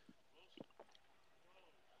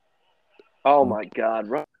Oh my God,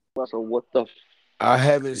 Russell, what the I fuck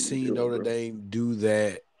haven't are you seen doing, Notre bro? Dame do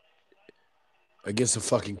that against a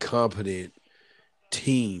fucking competent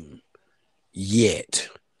team yet.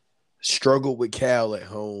 Struggled with Cal at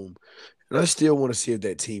home, and I still want to see if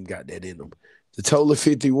that team got that in them. The total of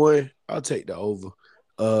 51, I'll take the over.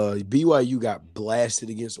 BYU got blasted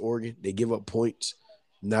against Oregon. They give up points,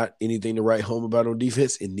 not anything to write home about on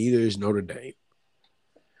defense, and neither is Notre Dame.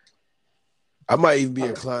 I might even be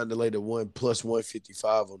inclined to lay the one plus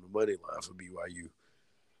 155 on the money line for BYU.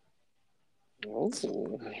 Oh.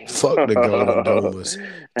 Fuck the Golden Domers.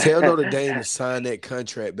 Tell Notre Dame to sign that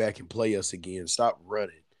contract back and play us again. Stop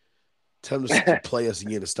running. Tell them to play us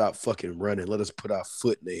again and stop fucking running. Let us put our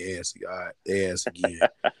foot in their ass again.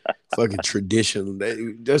 Fucking tradition.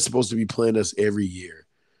 They're supposed to be playing us every year.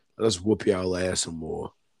 Let us whoop y'all ass some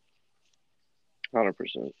more.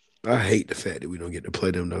 100%. I hate the fact that we don't get to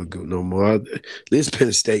play them no more. This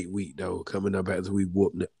Penn State week though, coming up after we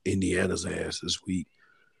whooped Indiana's ass this week.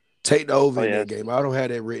 Take the over Oh in yeah, that game. I don't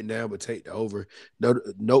have that written down, but take the over. No,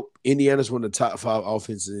 nope. Indiana's one of the top 5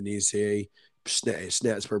 offenses in the NCAA.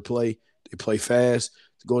 Snaps per play. They play fast.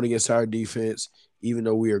 It's going against our defense. Even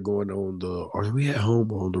though we are going on are we at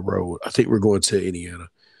home or on the road? I think we're going to Indiana.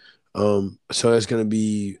 So that's going to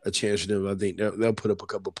be a chance for them. I think they'll put up a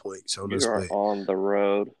couple points on you us, are but on the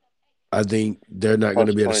road. I think they're not going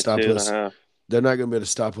Plus to be able to stop 22 and a us. half. They're not going to be able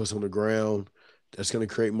to stop us on the ground. That's going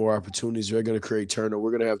to create more opportunities. They're going to create turnover.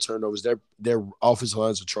 We're going to have turnovers. Their offensive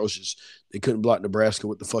line's atrocious. They couldn't block Nebraska.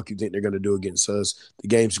 What the fuck you think they're going to do against us? The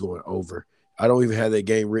game's going over. I don't even have that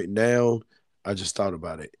game written down. I just thought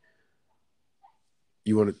about it.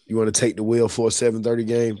 You want to take the wheel for a 7:30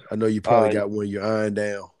 game? I know you probably Uh, got one you're eyeing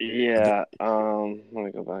down. I think yeah. Let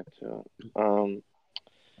me go back to it.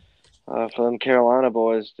 For them Carolina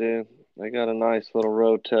boys, dude, they got a nice little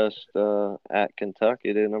road test at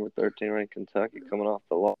Kentucky, dude. Number 13 ranked Kentucky coming off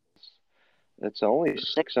the loss. It's only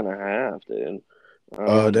 6.5, dude.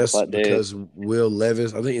 that's But dude, because Will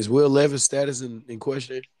Levis. I think is Will Levis status in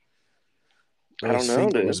question. I don't His know,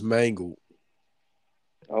 finger was dude. mangled.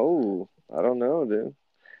 Oh, I don't know, dude.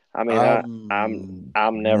 I mean, I'm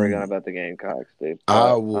I'm never gonna bet the Gamecocks, dude.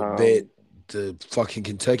 I But will bet the fucking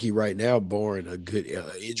Kentucky right now, barring a good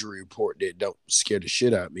injury report that don't scare the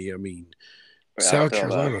shit out of me. I mean, yeah, I South feel that.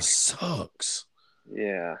 Carolina sucks.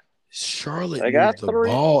 Yeah, Charlotte they moved got the 3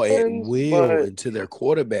 ball at wins, will but until their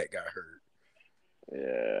quarterback got hurt.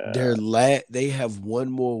 yeah. They have one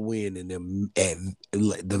more win in them at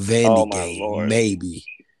the Vandy Oh my game, lord, maybe.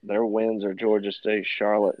 their wins are Georgia State,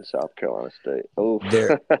 Charlotte, and South Carolina State. Oof.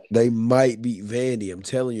 They might beat Vandy. I'm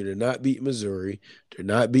telling you, they're not beating Missouri. They're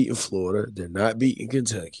not beating Florida. They're not beating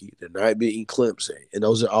Kentucky. They're not beating Clemson. And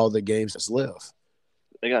those are all the games that's left.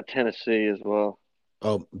 They got Tennessee as well.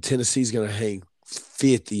 Tennessee's gonna hang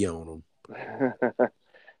 50 on them.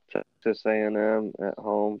 Texas A&M at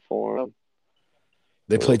home for them.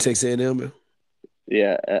 They play Oof. Texas A&M.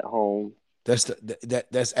 Yeah, at home. That's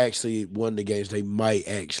actually one of the games they might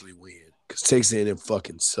actually win. because Texas A&M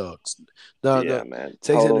fucking sucks. No, Yeah, no, man.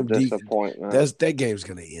 Texas Total A&M disappointment. that game's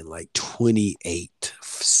gonna end like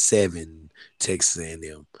 28-7 Texas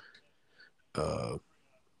A&M. Uh,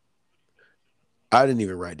 I didn't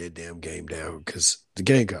even write that damn game down because the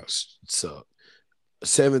game got sucked.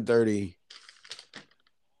 7:30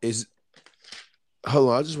 is. Hold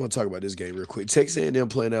on, I just want to talk about this game real quick. Texas A&M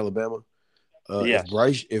playing Alabama. If Yes.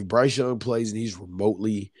 Bryce Young plays and he's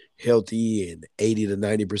remotely healthy and 80 to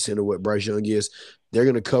 90% of what Bryce Young is, they're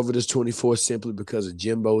gonna cover this 24 simply because of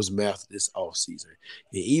Jimbo's math this offseason.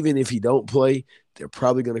 And even if he don't play, they're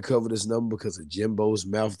probably gonna cover this number because of Jimbo's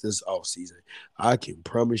mouth this offseason. I can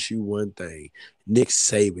promise you one thing: Nick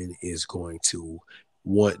Saban is going to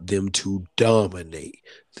want them to dominate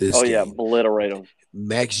this Oh yeah, game. obliterate them.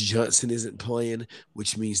 Max Johnson isn't playing,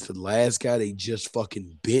 which means the last guy they just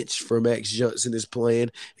fucking benched for Max Johnson is playing.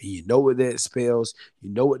 And you know what that spells. You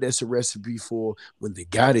know what that's a recipe for. When the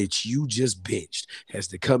guy that you just benched has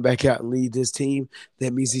to come back out and lead this team,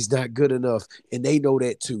 that means he's not good enough. And they know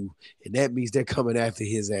that too. And that means they're coming after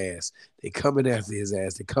his ass. They're coming after his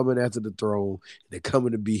ass. They're coming after the throne. They're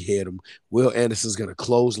coming to behead him. Will Anderson's going to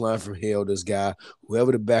clothesline from hell this guy,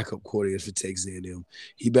 whoever the backup quarter is for Texas A&M.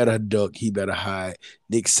 He better duck. He better hide.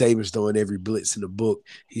 Nick Saban's throwing every blitz in the book.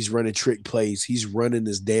 He's running trick plays. He's running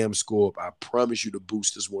this damn score up. I promise you the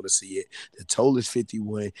boosters want to see it. The total is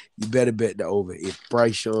 51. You better bet the over. If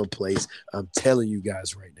Bryce Young plays, I'm telling you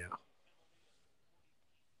guys right now.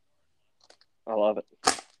 I love it.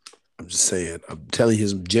 I'm just saying. I'm telling you,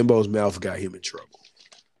 Jimbo's mouth got him in trouble.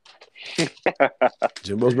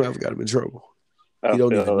 Jimbo's mouth got him in trouble. He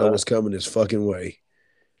don't even know what's coming his fucking way.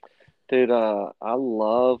 Dude, I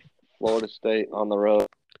love Florida State on the road.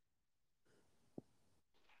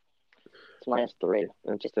 It's -3.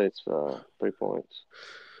 NC State's 3 points.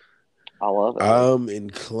 I love it. I'm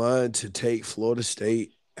inclined to take Florida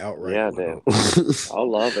State outright. Yeah, dude. I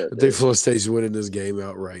love it. I think Florida State's winning this game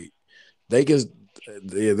outright. They're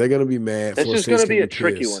gonna be mad. This Florida is going State's to be a pissed.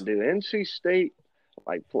 tricky one, dude. NC State,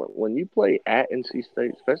 like when you play at NC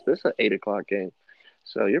State, especially this is an 8 o'clock game,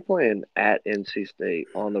 so you're playing at NC State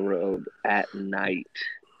on the road at night.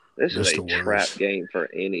 This That's is a the trap worst. game for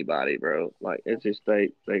anybody, bro. Like NC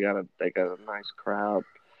State, they got a nice crowd,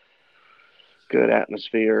 good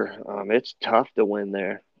atmosphere. It's tough to win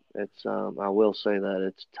there. It's I will say that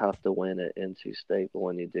it's tough to win at NC State, but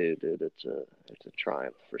when you do, dude, it's a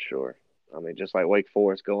triumph for sure. I mean, just like Wake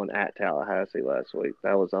Forest going at Tallahassee last week,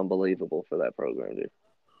 that was unbelievable for that program, dude.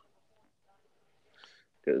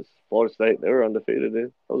 Because Florida State, they were undefeated,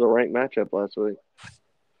 dude. That was a ranked matchup last week.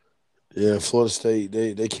 Yeah, Florida State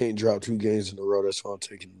they can't drop 2 games in a row. That's why I'm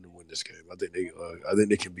taking them to win this game. I think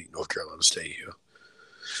they can beat North Carolina State here.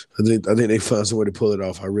 I think they find some way to pull it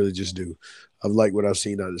off. I really just do. I've liked what I've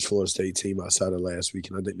seen out of this Florida State team outside of last week,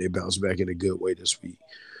 and I think they bounce back in a good way this week.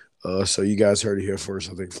 So you guys heard it here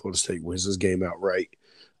first. I think Florida State wins this game outright.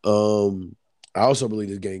 I also believe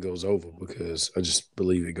this game goes over because I just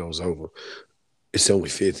believe it goes over. It's only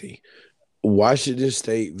 50. Washington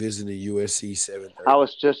State visiting USC 7:30. I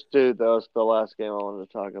was just, dude, that was the last game I wanted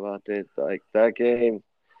to talk about, dude. Like, that game,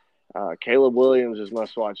 Caleb Williams is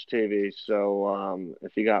must-watch TV, so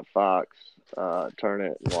if you got Fox, turn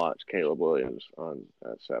it and watch Caleb Williams on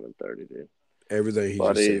at 7:30, dude. Everything he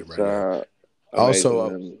But just he's said right there. amazing, Also,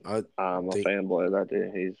 and I I'm a think fanboy of that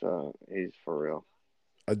dude. He's for real.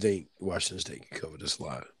 I think Washington State can cover this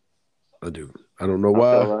line. I do. I don't know I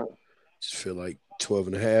why. feel that. Just feel like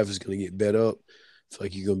 12.5 is going to get bet up. Feel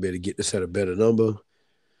like you're going to be able to get this at a better number.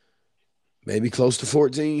 Maybe close to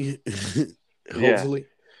 14, Yeah. hopefully.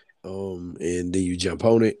 And then you jump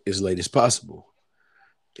on it as late as possible.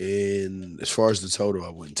 And as far as the total, I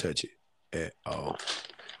wouldn't touch it at all.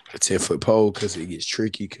 A 10-foot pole because it gets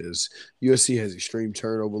tricky because USC has extreme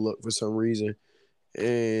turnover luck for some reason.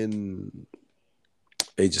 And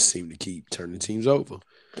they just seem to keep turning teams over,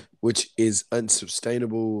 which is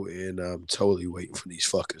unsustainable. And I'm totally waiting for these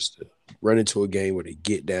fuckers to run into a game where they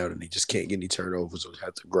get down and they just can't get any turnovers or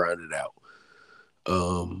have to grind it out.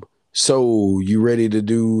 So you ready to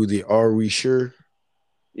do the Are We Sure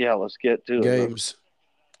Yeah, let's get to it, man. games?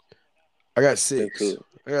 I got 6. Into it.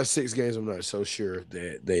 I got 6 games. I'm not so sure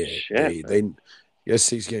that Shit, they man. got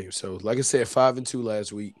 6 games. So like I said, 5-2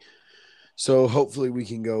 last week. So hopefully we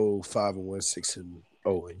can go 5-1, 6-0,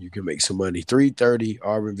 and you can make some money. 3:30,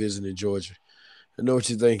 Auburn visiting Georgia. I know what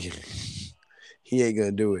you're thinking. He ain't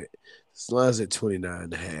gonna do it. This line's at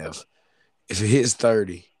 29.5. If it hits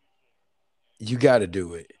 30, you got to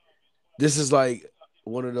do it. This is like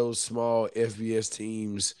one of those small FBS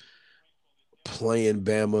teams playing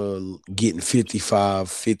Bama, getting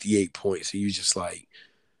 55, 58 points, and you just like,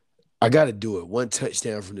 I got to do it. One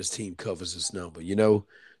touchdown from this team covers this number. The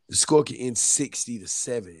score can end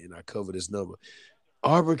 60-7, and I cover this number.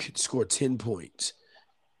 Auburn could score 10 points,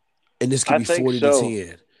 and this could I be think 40 to so.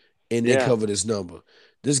 10, and they Yeah, cover this number.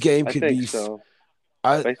 This game I could think be. so.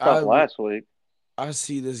 I Based off I last week. I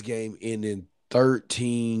see this game ending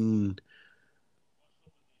 13-42.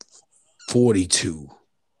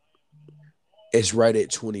 It's right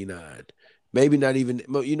at 29. Maybe not even.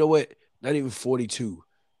 You know what? Not even 42.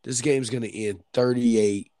 This game's gonna end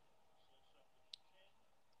 38-10.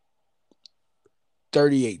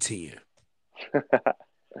 All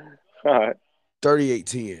right.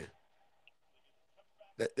 38-10.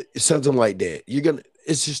 Something like that.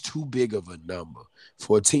 It's just too big of a number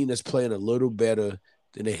for a team that's playing a little better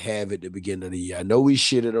than they have at the beginning of the year. I know we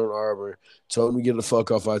shitted on Auburn, told them to get the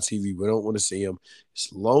fuck off our TV. We don't want to see him. As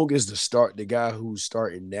long as the guy who's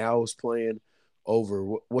starting now is playing over,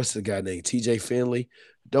 what's the guy named? TJ Finley.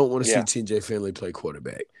 Don't want to see Yeah. TJ Finley play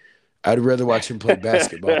quarterback. I'd rather watch him play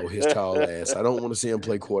basketball, his tall ass. I don't want to see him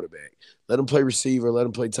play quarterback. Let him play receiver. Let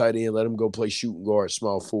him play tight end. Let him go play shooting guard,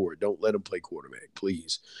 small forward. Don't let him play quarterback,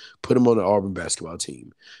 please. Put him on the Auburn basketball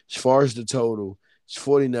team. As far as the total, it's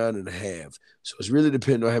 49.5. So it's really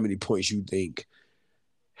depending on how many points you think.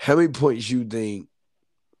 How many points you think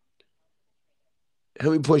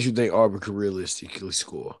Auburn could realistically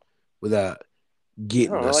score without I don't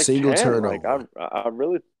getting know, a like single 10. Like turnover? I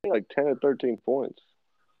really think like 10 or 13 points.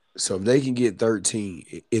 So if they can get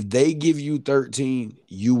 13, if they give you 13,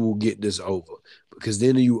 you will get this over because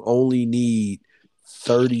then you only need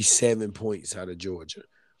 37 points out of Georgia,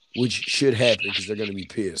 which should happen because they're going to be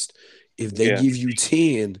pissed. If they Yeah. give you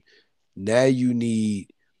 10, now you need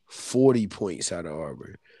 40 points out of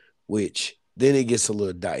Auburn, which then it gets a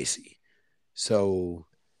little dicey. So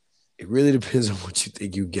it really depends on what you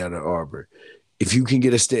think you got at Auburn. If you can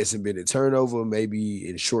get a Stetson Bennett turnover, maybe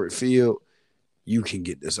in short field, you can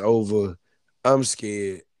get this over. I'm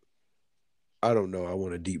scared. I don't know. I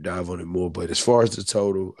want to deep dive on it more. But as far as the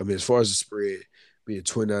total, as far as the spread being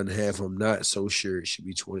 29.5, I'm not so sure it should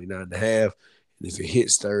be 29.5. And if it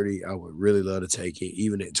hits 30, I would really love to take it.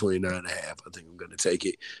 Even at 29.5, I think I'm going to take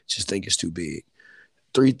it. Just think it's too big.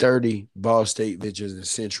 3:30, Ball State Ventures in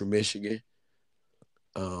Central Michigan.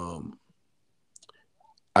 Um,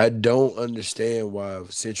 I don't understand why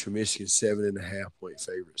Central Michigan's 7.5 point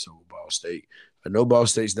favorites over Ball State. I know Ball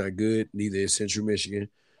State's not good, neither is Central Michigan.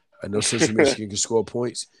 I know Central Michigan can score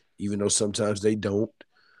points, even though sometimes they don't.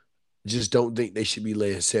 Just don't think they should be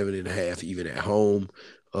laying 7.5 even at home.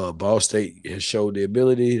 Ball State has showed the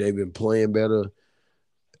ability. They've been playing better.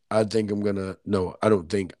 I think I don't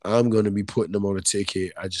think I'm gonna be putting them on a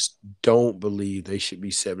ticket. I just don't believe they should be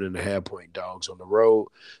 7.5 point dogs on the road.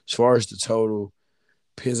 As far as the total,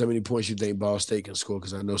 depends how many points you think Ball State can score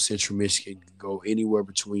because I know Central Michigan can go anywhere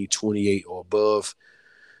between 28 or above.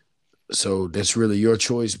 So that's really your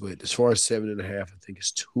choice. But as far as 7.5, I think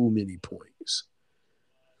it's too many points.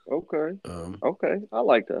 Okay. Um, Okay. I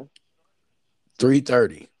like that.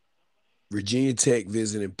 3:30, Virginia Tech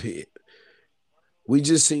visiting Pitt. We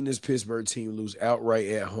just seen this Pittsburgh team lose outright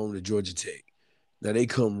at home to Georgia Tech. Now they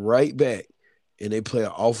come right back and they play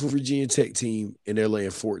an awful Virginia Tech team and they're laying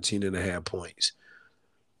 14.5 points.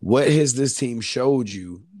 What has this team showed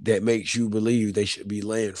you that makes you believe they should be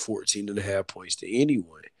laying 14.5 points to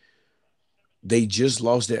anyone? They just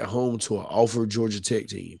lost at home to an awful Georgia Tech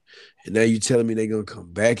team. And now you're telling me they're going to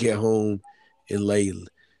come back at home and lay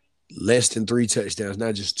less than 3 touchdowns,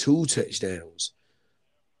 not just 2 touchdowns,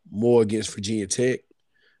 more against Virginia Tech.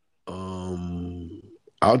 Um,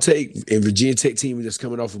 I'll take a Virginia Tech team that's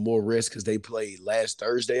coming off of more rest because they played last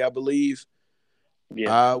Thursday, I believe.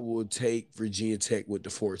 Yeah. I will take Virginia Tech with the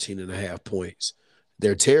 14.5 points.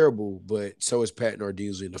 They're terrible, but so is Pat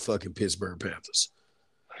Narduzzi and the fucking Pittsburgh Panthers.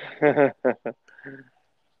 That's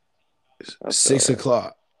Six all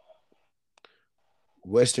o'clock,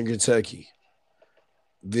 Western Kentucky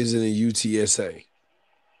visiting UTSA.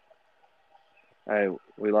 right. Hey,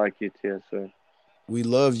 we like UTSA. We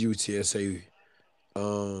love UTSA.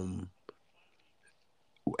 Um,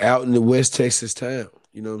 Out in the West Texas town.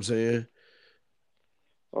 You know what I'm saying?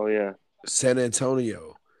 Oh yeah. San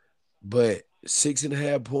Antonio. But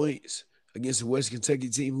 6.5 points against a West Kentucky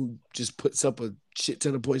team who just puts up a shit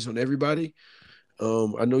ton of points on everybody.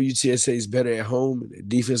 I know UTSA is better at home.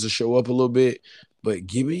 Defense will show up a little bit, but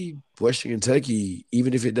give me Western Kentucky,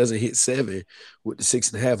 even if it doesn't hit 7 with the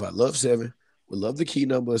 6.5. I love 7. Would love the key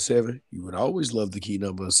number of 7. You would always love the key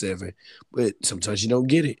number of 7, but sometimes you don't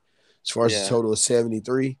get it. As far as the Yeah. total of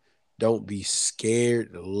 73, don't be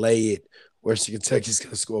scared to lay it. Western Kentucky's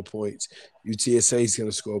going to score points. UTSA is going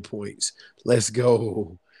to score points. Let's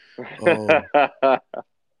go. Um,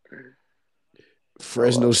 I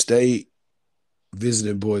Fresno love it. State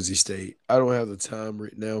visiting Boise State. I don't have the time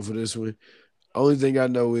written down for this one. Only thing I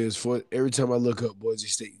know is for every time I look up Boise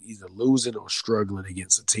State, either losing or struggling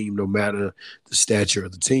against a team, no matter the stature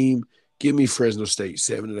of the team. Give me Fresno State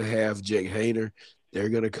 7.5. Jake Hayner, they're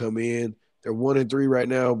gonna come in. They're 1-3 right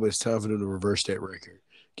now, but it's time for them to reverse that record.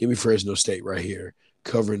 Give me Fresno State right here,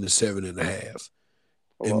 covering the 7.5.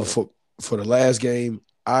 I And love for the last game,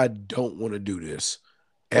 I don't want to do this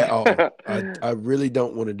at all. I really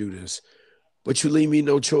don't want to do this. But you leave me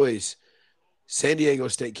no choice. San Diego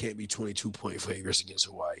State can't be 22-point favorites against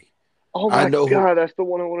Hawaii. Oh I my know God, that's the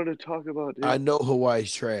one I wanted to talk about, I dude. know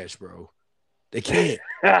Hawaii's trash, bro. They can't.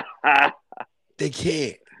 They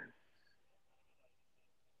can't.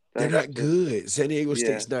 They're That's not just good. San Diego yeah.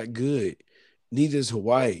 State's not good. Neither is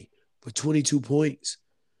Hawaii. But 22 points.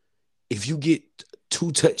 If you get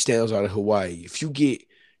 2 touchdowns out of Hawaii, if you get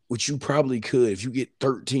which you probably could, if you get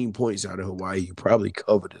 13 points out of Hawaii, you probably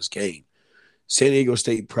cover this game. San Diego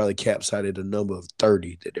State probably caps out at a number of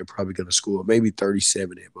 30 that they're probably going to score, maybe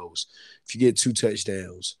 37 at most. If you get 2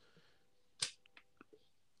 touchdowns,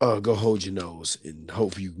 go hold your nose and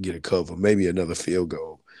hope you can get a cover, maybe another field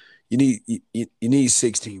goal. You need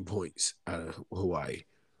 16 points out of Hawaii.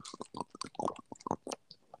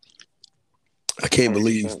 I can't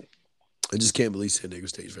believe 100%. I just can't believe San Diego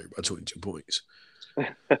State's favored by 22 points.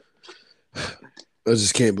 I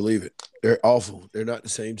just can't believe it. They're awful. They're not the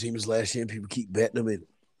same team as last year. And people keep betting them and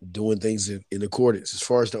doing things in accordance. As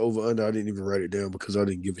far as the over under, I didn't even write it down because I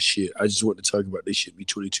didn't give a shit. I just want to talk about they should be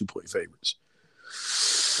 22-point favorites.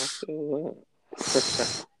 I feel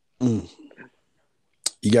that. Mm.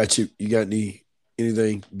 You got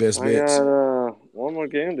anything best I got bets? one more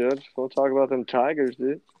game, dude. Just want to talk about them Tigers,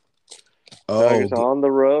 dude. Oh, Tigers on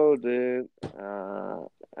the road, dude.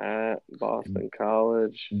 At Boston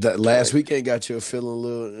College. that last Like, weekend got you feeling a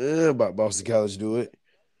little about Boston College. Do it.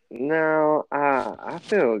 no, I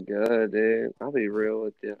feel good, dude. I'll be real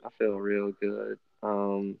with you. I feel real good.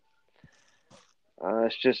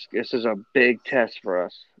 It's just this is a big test for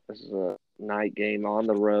us. This is a night game on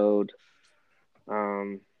the road.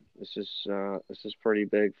 Um, this is pretty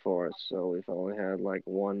big for us. So we've only had like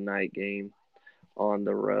one night game on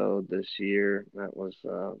the road this year. That was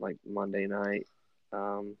like Monday night,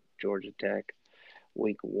 Georgia Tech,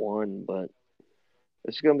 week 1. But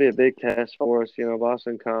this is going to be a big test for us. You know,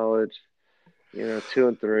 Boston College.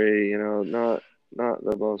 2-3. Not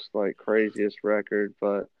the most like craziest record,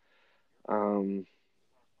 but um,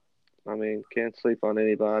 I mean, can't sleep on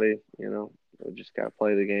anybody. We just got to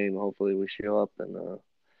play the game. Hopefully, we show up and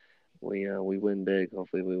we win big.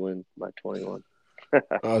 Hopefully, we win by 21.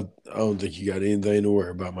 I don't think you got anything to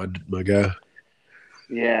worry about, my guy.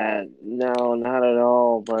 Yeah, no, not at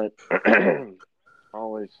all. But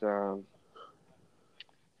always,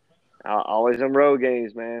 always them road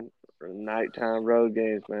games, man. Nighttime road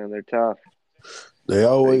games, man. They're tough. They So you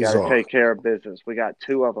always got to are. take care of business. We got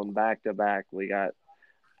two of them back to back. We got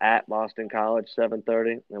at Boston College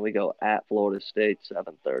 7:30, and we go at Florida State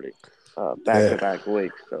 7:30, back to Yeah. back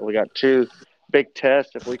weeks. So we got two big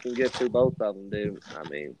tests. If we can get through both of them, dude, I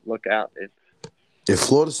mean, look out, dude. If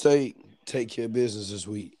Florida State take care of business this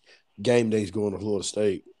week, game day's going to Florida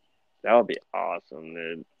State. That would be awesome,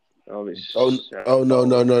 dude. That would be Oh, oh no,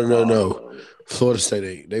 no, so no, no, no. awesome. Florida State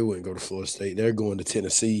ain't. They wouldn't go to Florida State. They're going to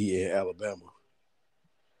Tennessee and Alabama.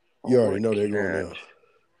 You Oh my already know they're going now. gosh.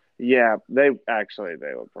 Yeah, they would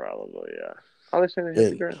probably, yeah. Oh, they say they hit the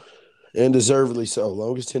And ground. and deservedly so.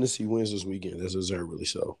 Long as Tennessee wins this weekend, that's deservedly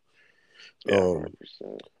so. Yeah, Um,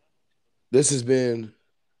 100%. this has been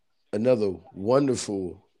another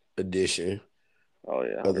wonderful edition Oh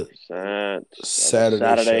yeah, of hundred the percent of the Saturday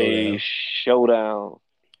Saturday Showdown. showdown.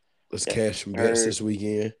 Let's Yes, cash some bets sir. this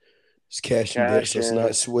weekend. Let's cash some bets. Cash Let's not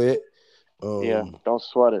in. sweat. Yeah, Um, don't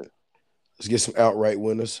sweat it. let's get some outright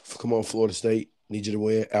winners. Come on, Florida State. Need you to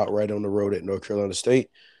win outright on the road at North Carolina State.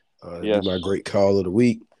 That'd be Yes, my great call of the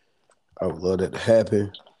week. I would love that to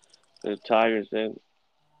happen. the Tigers. Then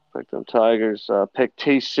pick them Tigers. Pick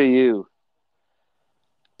TCU.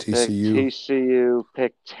 Pick TCU, TCU.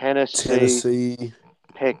 Pick Tennessee. Tennessee,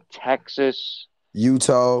 Pick Texas.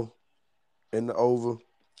 Utah, and the over.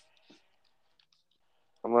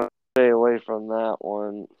 I'm gonna stay away from that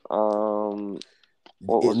one.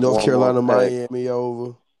 What was North one more Carolina, pick? Miami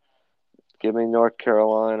over. Give me North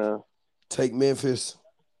Carolina. Take Memphis.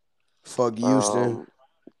 Fuck Houston. Um,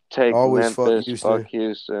 Take Always fuck Memphis. Fuck Houston.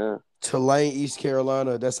 Houston. Tulane, East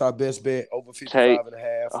Carolina. That's our best bet. Over Take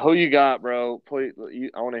 55.5. who you got, bro? Please,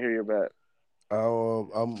 I want to hear your bet.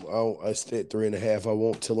 I stay at 3.5. I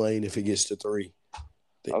want Tulane if it gets to 3.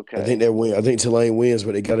 Okay. I think Tulane wins,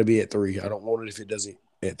 but it got to be at 3. I don't want it if it doesn't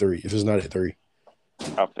at 3. If it's not at 3.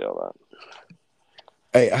 I feel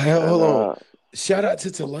Hey, that. And hold on. Shout out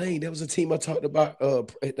to Tulane. That was a team I talked about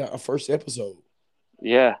at our first episode.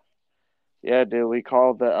 yeah, yeah, dude. We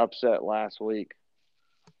called the upset last week.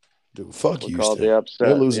 Dude, fuck We called Houston. the They're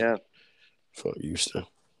upset. losing. Yeah, Fuck Houston.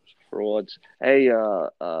 frauds. Hey,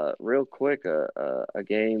 real quick, a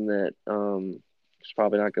game that is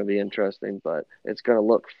probably not going to be interesting, but it's going to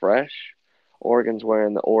look fresh. Oregon's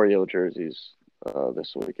wearing the Oreo jerseys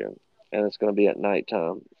this weekend, and it's going to be at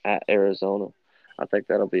nighttime at Arizona. I think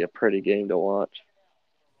that'll be a pretty game to watch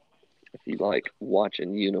if you like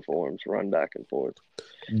watching uniforms run back and forth.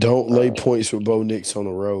 Don't lay Uh, points with Bo Nix on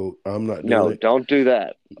the road. I'm not no, doing don't do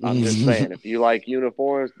that. I'm just it. saying, if you like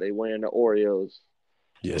uniforms, they wearing the Oreos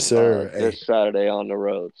Yes, sir. Hey, this Saturday on the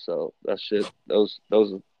road. So that shit, those are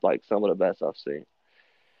like some of the best I've seen.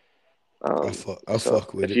 I So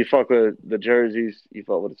fuck with if it. you fuck with the jerseys, you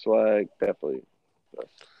fuck with the swag, definitely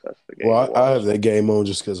that's the game to Well, I have watch. that game on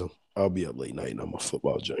just because I'll be up late night and I'm a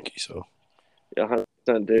football junkie. So Yeah,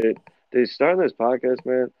 100%, dude. Dude, starting this podcast,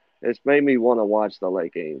 man, it's made me want to watch the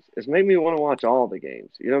late games. It's made me want to watch all the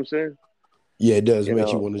games. You know what I'm saying? yeah, it does You make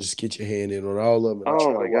you know, want to just get your hand in on all of them. And I oh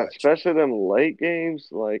try to my god, watch. especially them late games,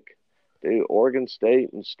 like dude, Oregon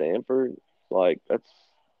State and Stanford, like that's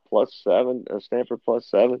 +7, Stanford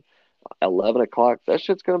 +7. 11 o'clock. That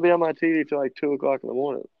shit's gonna be on my TV till like 2 o'clock in the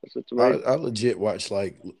morning. That's shit's amazing. I legit watch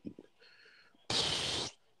like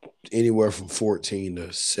anywhere from 14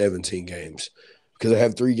 to 17 games because I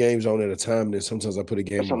have 3 games on at a time. And then sometimes I put a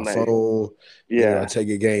game That's on my amazing. phone and then I Yeah. take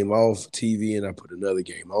a game off TV and I put another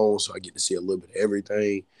game on. So I get to see a little bit of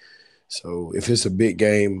everything. So if it's a big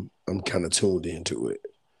game, I'm kind of tuned into it.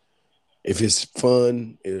 If it's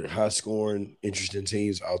fun, high scoring, interesting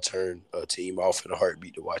teams, I'll turn a team off in a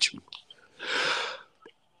heartbeat to watch them.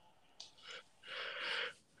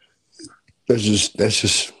 That's just that's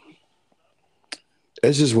just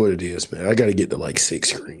what it is, man. I got to get to like 6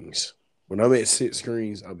 screens. When I'm at 6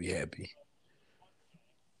 screens, I'll be happy.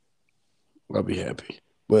 I'll be happy.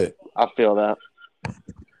 But I feel that.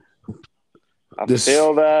 I this,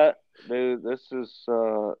 feel that, dude.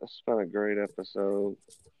 It's been a great episode.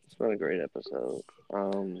 It's been a great episode.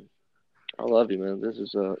 I love you, man. This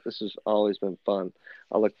has always been fun.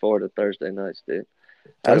 I look forward to Thursday nights, dude.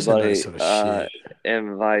 I had a Thursday buddy nights are the shit.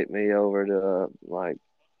 invite me over to like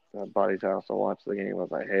my buddy's house to watch the game. I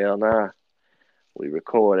was like, hell nah. We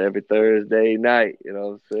record every Thursday night. You know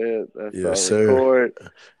what I'm saying? That's Yes, our sir. record.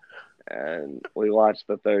 And we watch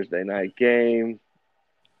the Thursday night game.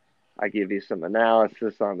 I give you some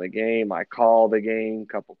analysis on the game. I call the game,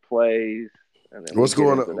 couple plays, and then we What's get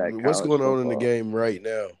going into that on? What's college going on in the football. game right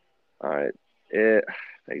now? All right, it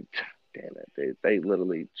they damn it, they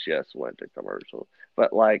literally just went to commercial.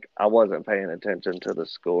 But like I wasn't paying attention to the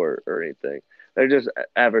score or anything. They're just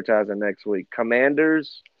advertising next week.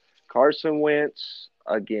 Commanders, Carson Wentz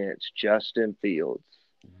against Justin Fields.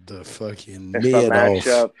 The fucking It's the mid off.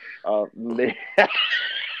 matchup of me.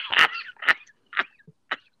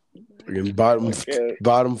 Fucking Okay,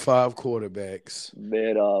 bottom 5 quarterbacks.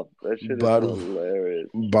 mid off. That shit is Bottom hilarious.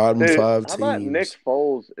 bottom Dude, 5 how about Nick teams.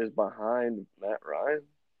 Foles is behind Matt Ryan?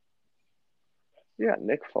 You got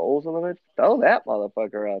Nick Foles on the bench? Throw that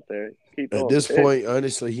motherfucker out there. Keep At throwing this picks. point,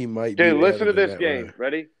 honestly, he might be Dude, better listen to than this Matt game. Ryan.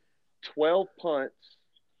 Ready? 12 punts,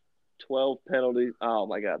 12 penalties. Oh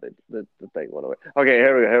my god, the thing went away. Okay,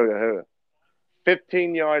 here we go.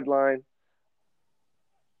 15-yard line.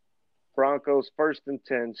 Broncos first and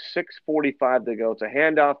 10, 6:45 to go. It's a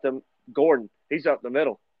handoff to Gordon. He's up the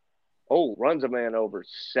middle. Oh, runs a man over.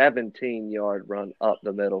 17-yard run up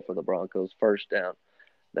the middle for the Broncos. First down.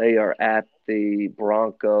 They are at the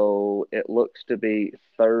Bronco, it looks to be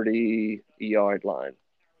 30-yard line.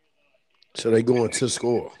 So they going to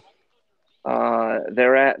score.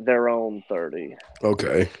 They're at their own 30.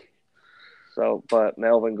 Okay. So, but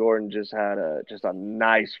Melvin Gordon just had a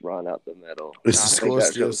nice run up the middle. Is the I think score that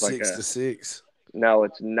shit still was like six to six? no,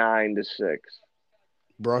 it's 9-6.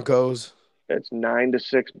 Broncos. It's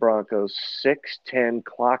 9-6 Broncos. 6:10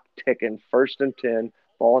 clock ticking. First and 10.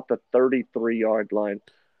 Ball at the 33-yard line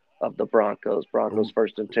of the Broncos. Broncos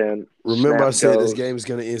first and 10. Remember, I Snap said this goes. game is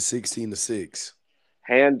going to end 16-6.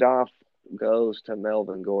 Handoff goes to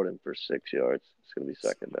Melvin Gordon for 6 yards. It's going to be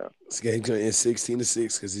second down. This game's going to end 16-6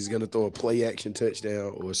 because he's going to throw a play action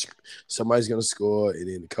touchdown or somebody's going to score, and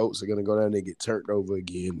then the Colts are going to go down there and get turned over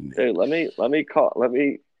again. Dude, let me let me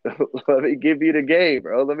give you the game,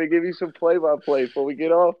 bro. Let me give you some play by play before we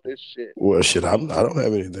get off this shit. Well, shit, I don't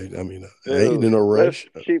have anything. I mean, I ain't Dude, in a let's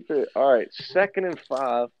rush. keep it. All right, second and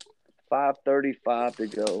 5, 5:35 to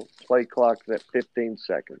go. Play clock's at 15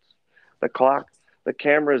 seconds. The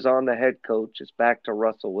camera's on the head coach. It's back to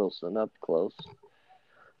Russell Wilson up close.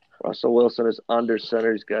 Russell Wilson is under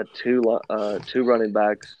center. He's got two running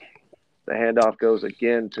backs. The handoff goes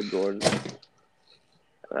again to Gordon.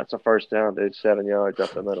 That's a first down, dude. 7 yards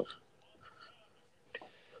up the middle.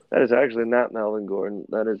 That is actually not Melvin Gordon.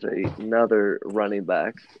 That is another running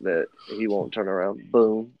back that he won't turn around.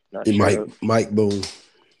 Boom. Not sure. Mike Boone.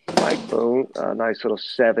 Mike Boone. Nice little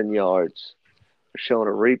 7 yards. We're showing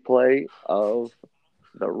a replay of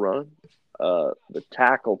the run. The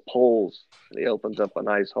tackle pulls, and he opens up a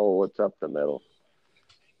nice hole. It's up the middle.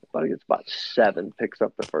 But he gets about 7, picks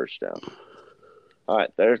up the first down. All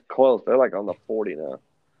right, they're close. They're like on the 40 now.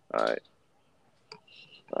 All right,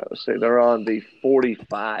 let's see. They're on the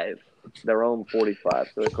 45. Their own 45,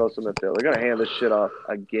 so they're close to midfield. They're going to hand this shit off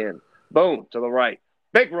again. Boom, to the right.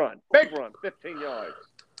 Big run, 15 yards.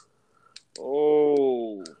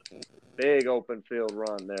 Oh, big open field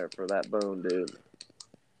run there for that Boone, dude.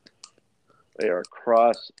 They are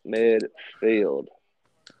across midfield.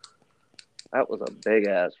 That was a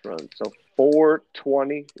big-ass run. So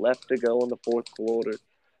 4:20 left to go in the fourth quarter.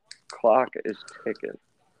 Clock is ticking.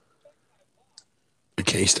 They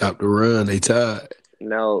can't stop the run. They tied.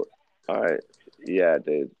 No. All right. Yeah,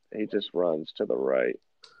 dude. He just runs to the right.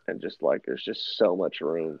 And just like there's just so much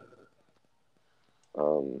room.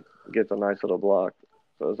 Gets a nice little block.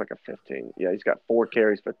 So it was like a 15. Yeah, he's got 4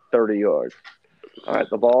 carries for 30 yards. All right,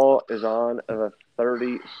 the ball is on the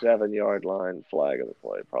 37-yard line. Flag of the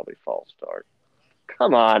play. Probably false start.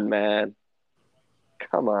 Come on, man.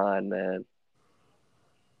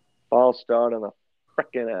 False start on the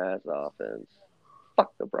freaking ass offense.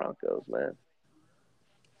 Fuck the Broncos, man.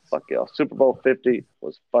 Fuck y'all. Super Bowl 50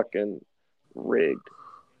 was fucking rigged.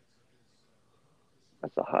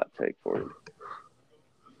 That's a hot take for you.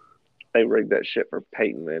 They rigged that shit for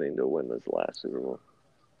Peyton Manning to win this last Super Bowl.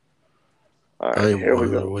 All right, here we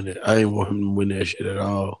go. I ain't want him to win that shit at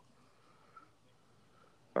all.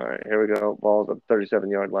 All right, here we go. Ball's at the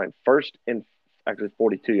 37-yard line.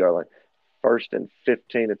 42-yard line. 1st and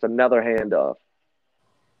 15. It's another handoff.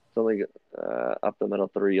 It's only up the middle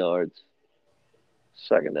 3 yards.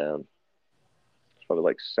 2nd down. It's probably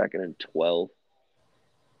like 2nd and 12.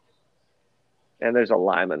 And there's a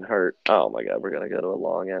lineman hurt. Oh, my God. We're going to go to a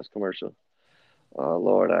long-ass commercial.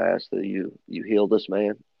 Lord, I ask that you heal this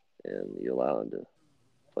man and you allow him to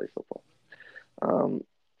play football.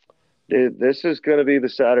 Dude, this is going to be the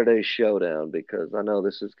Saturday showdown because I know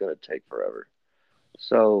this is going to take forever.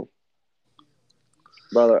 So,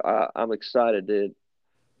 brother, I'm excited, dude.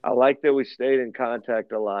 I like that we stayed in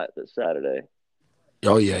contact a lot this Saturday.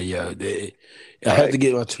 Oh, yeah. I have to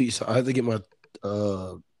get my tweets. I have to get my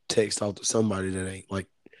text out to somebody that ain't like.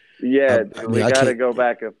 Yeah, we got to go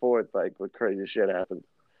back and forth like when crazy shit happens.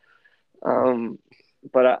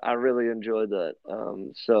 But I really enjoyed that.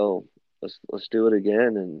 So let's do it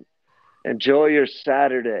again and enjoy your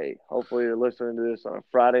Saturday. Hopefully you're listening to this on a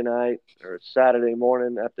Friday night or Saturday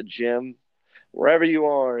morning at the gym, wherever you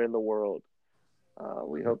are in the world.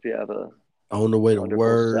 We hope you have on the way to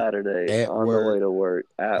work, Saturday on the way to work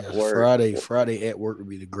at work. Friday at work would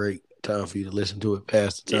be the great time for you to listen to it,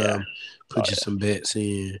 pass the time, put some bets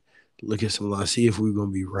in, look at some lines, see if we're gonna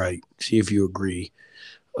be right, see if you agree.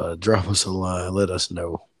 Drop us a line, let us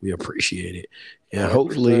know. We appreciate it, and 100%.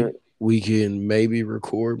 Hopefully we can maybe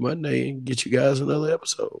record Monday and get you guys another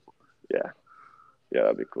episode. Yeah,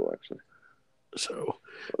 that'd be cool actually. So,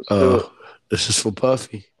 this is for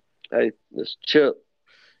Puffy. Hey, this Chip.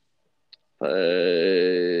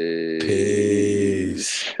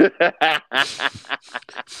 Peace.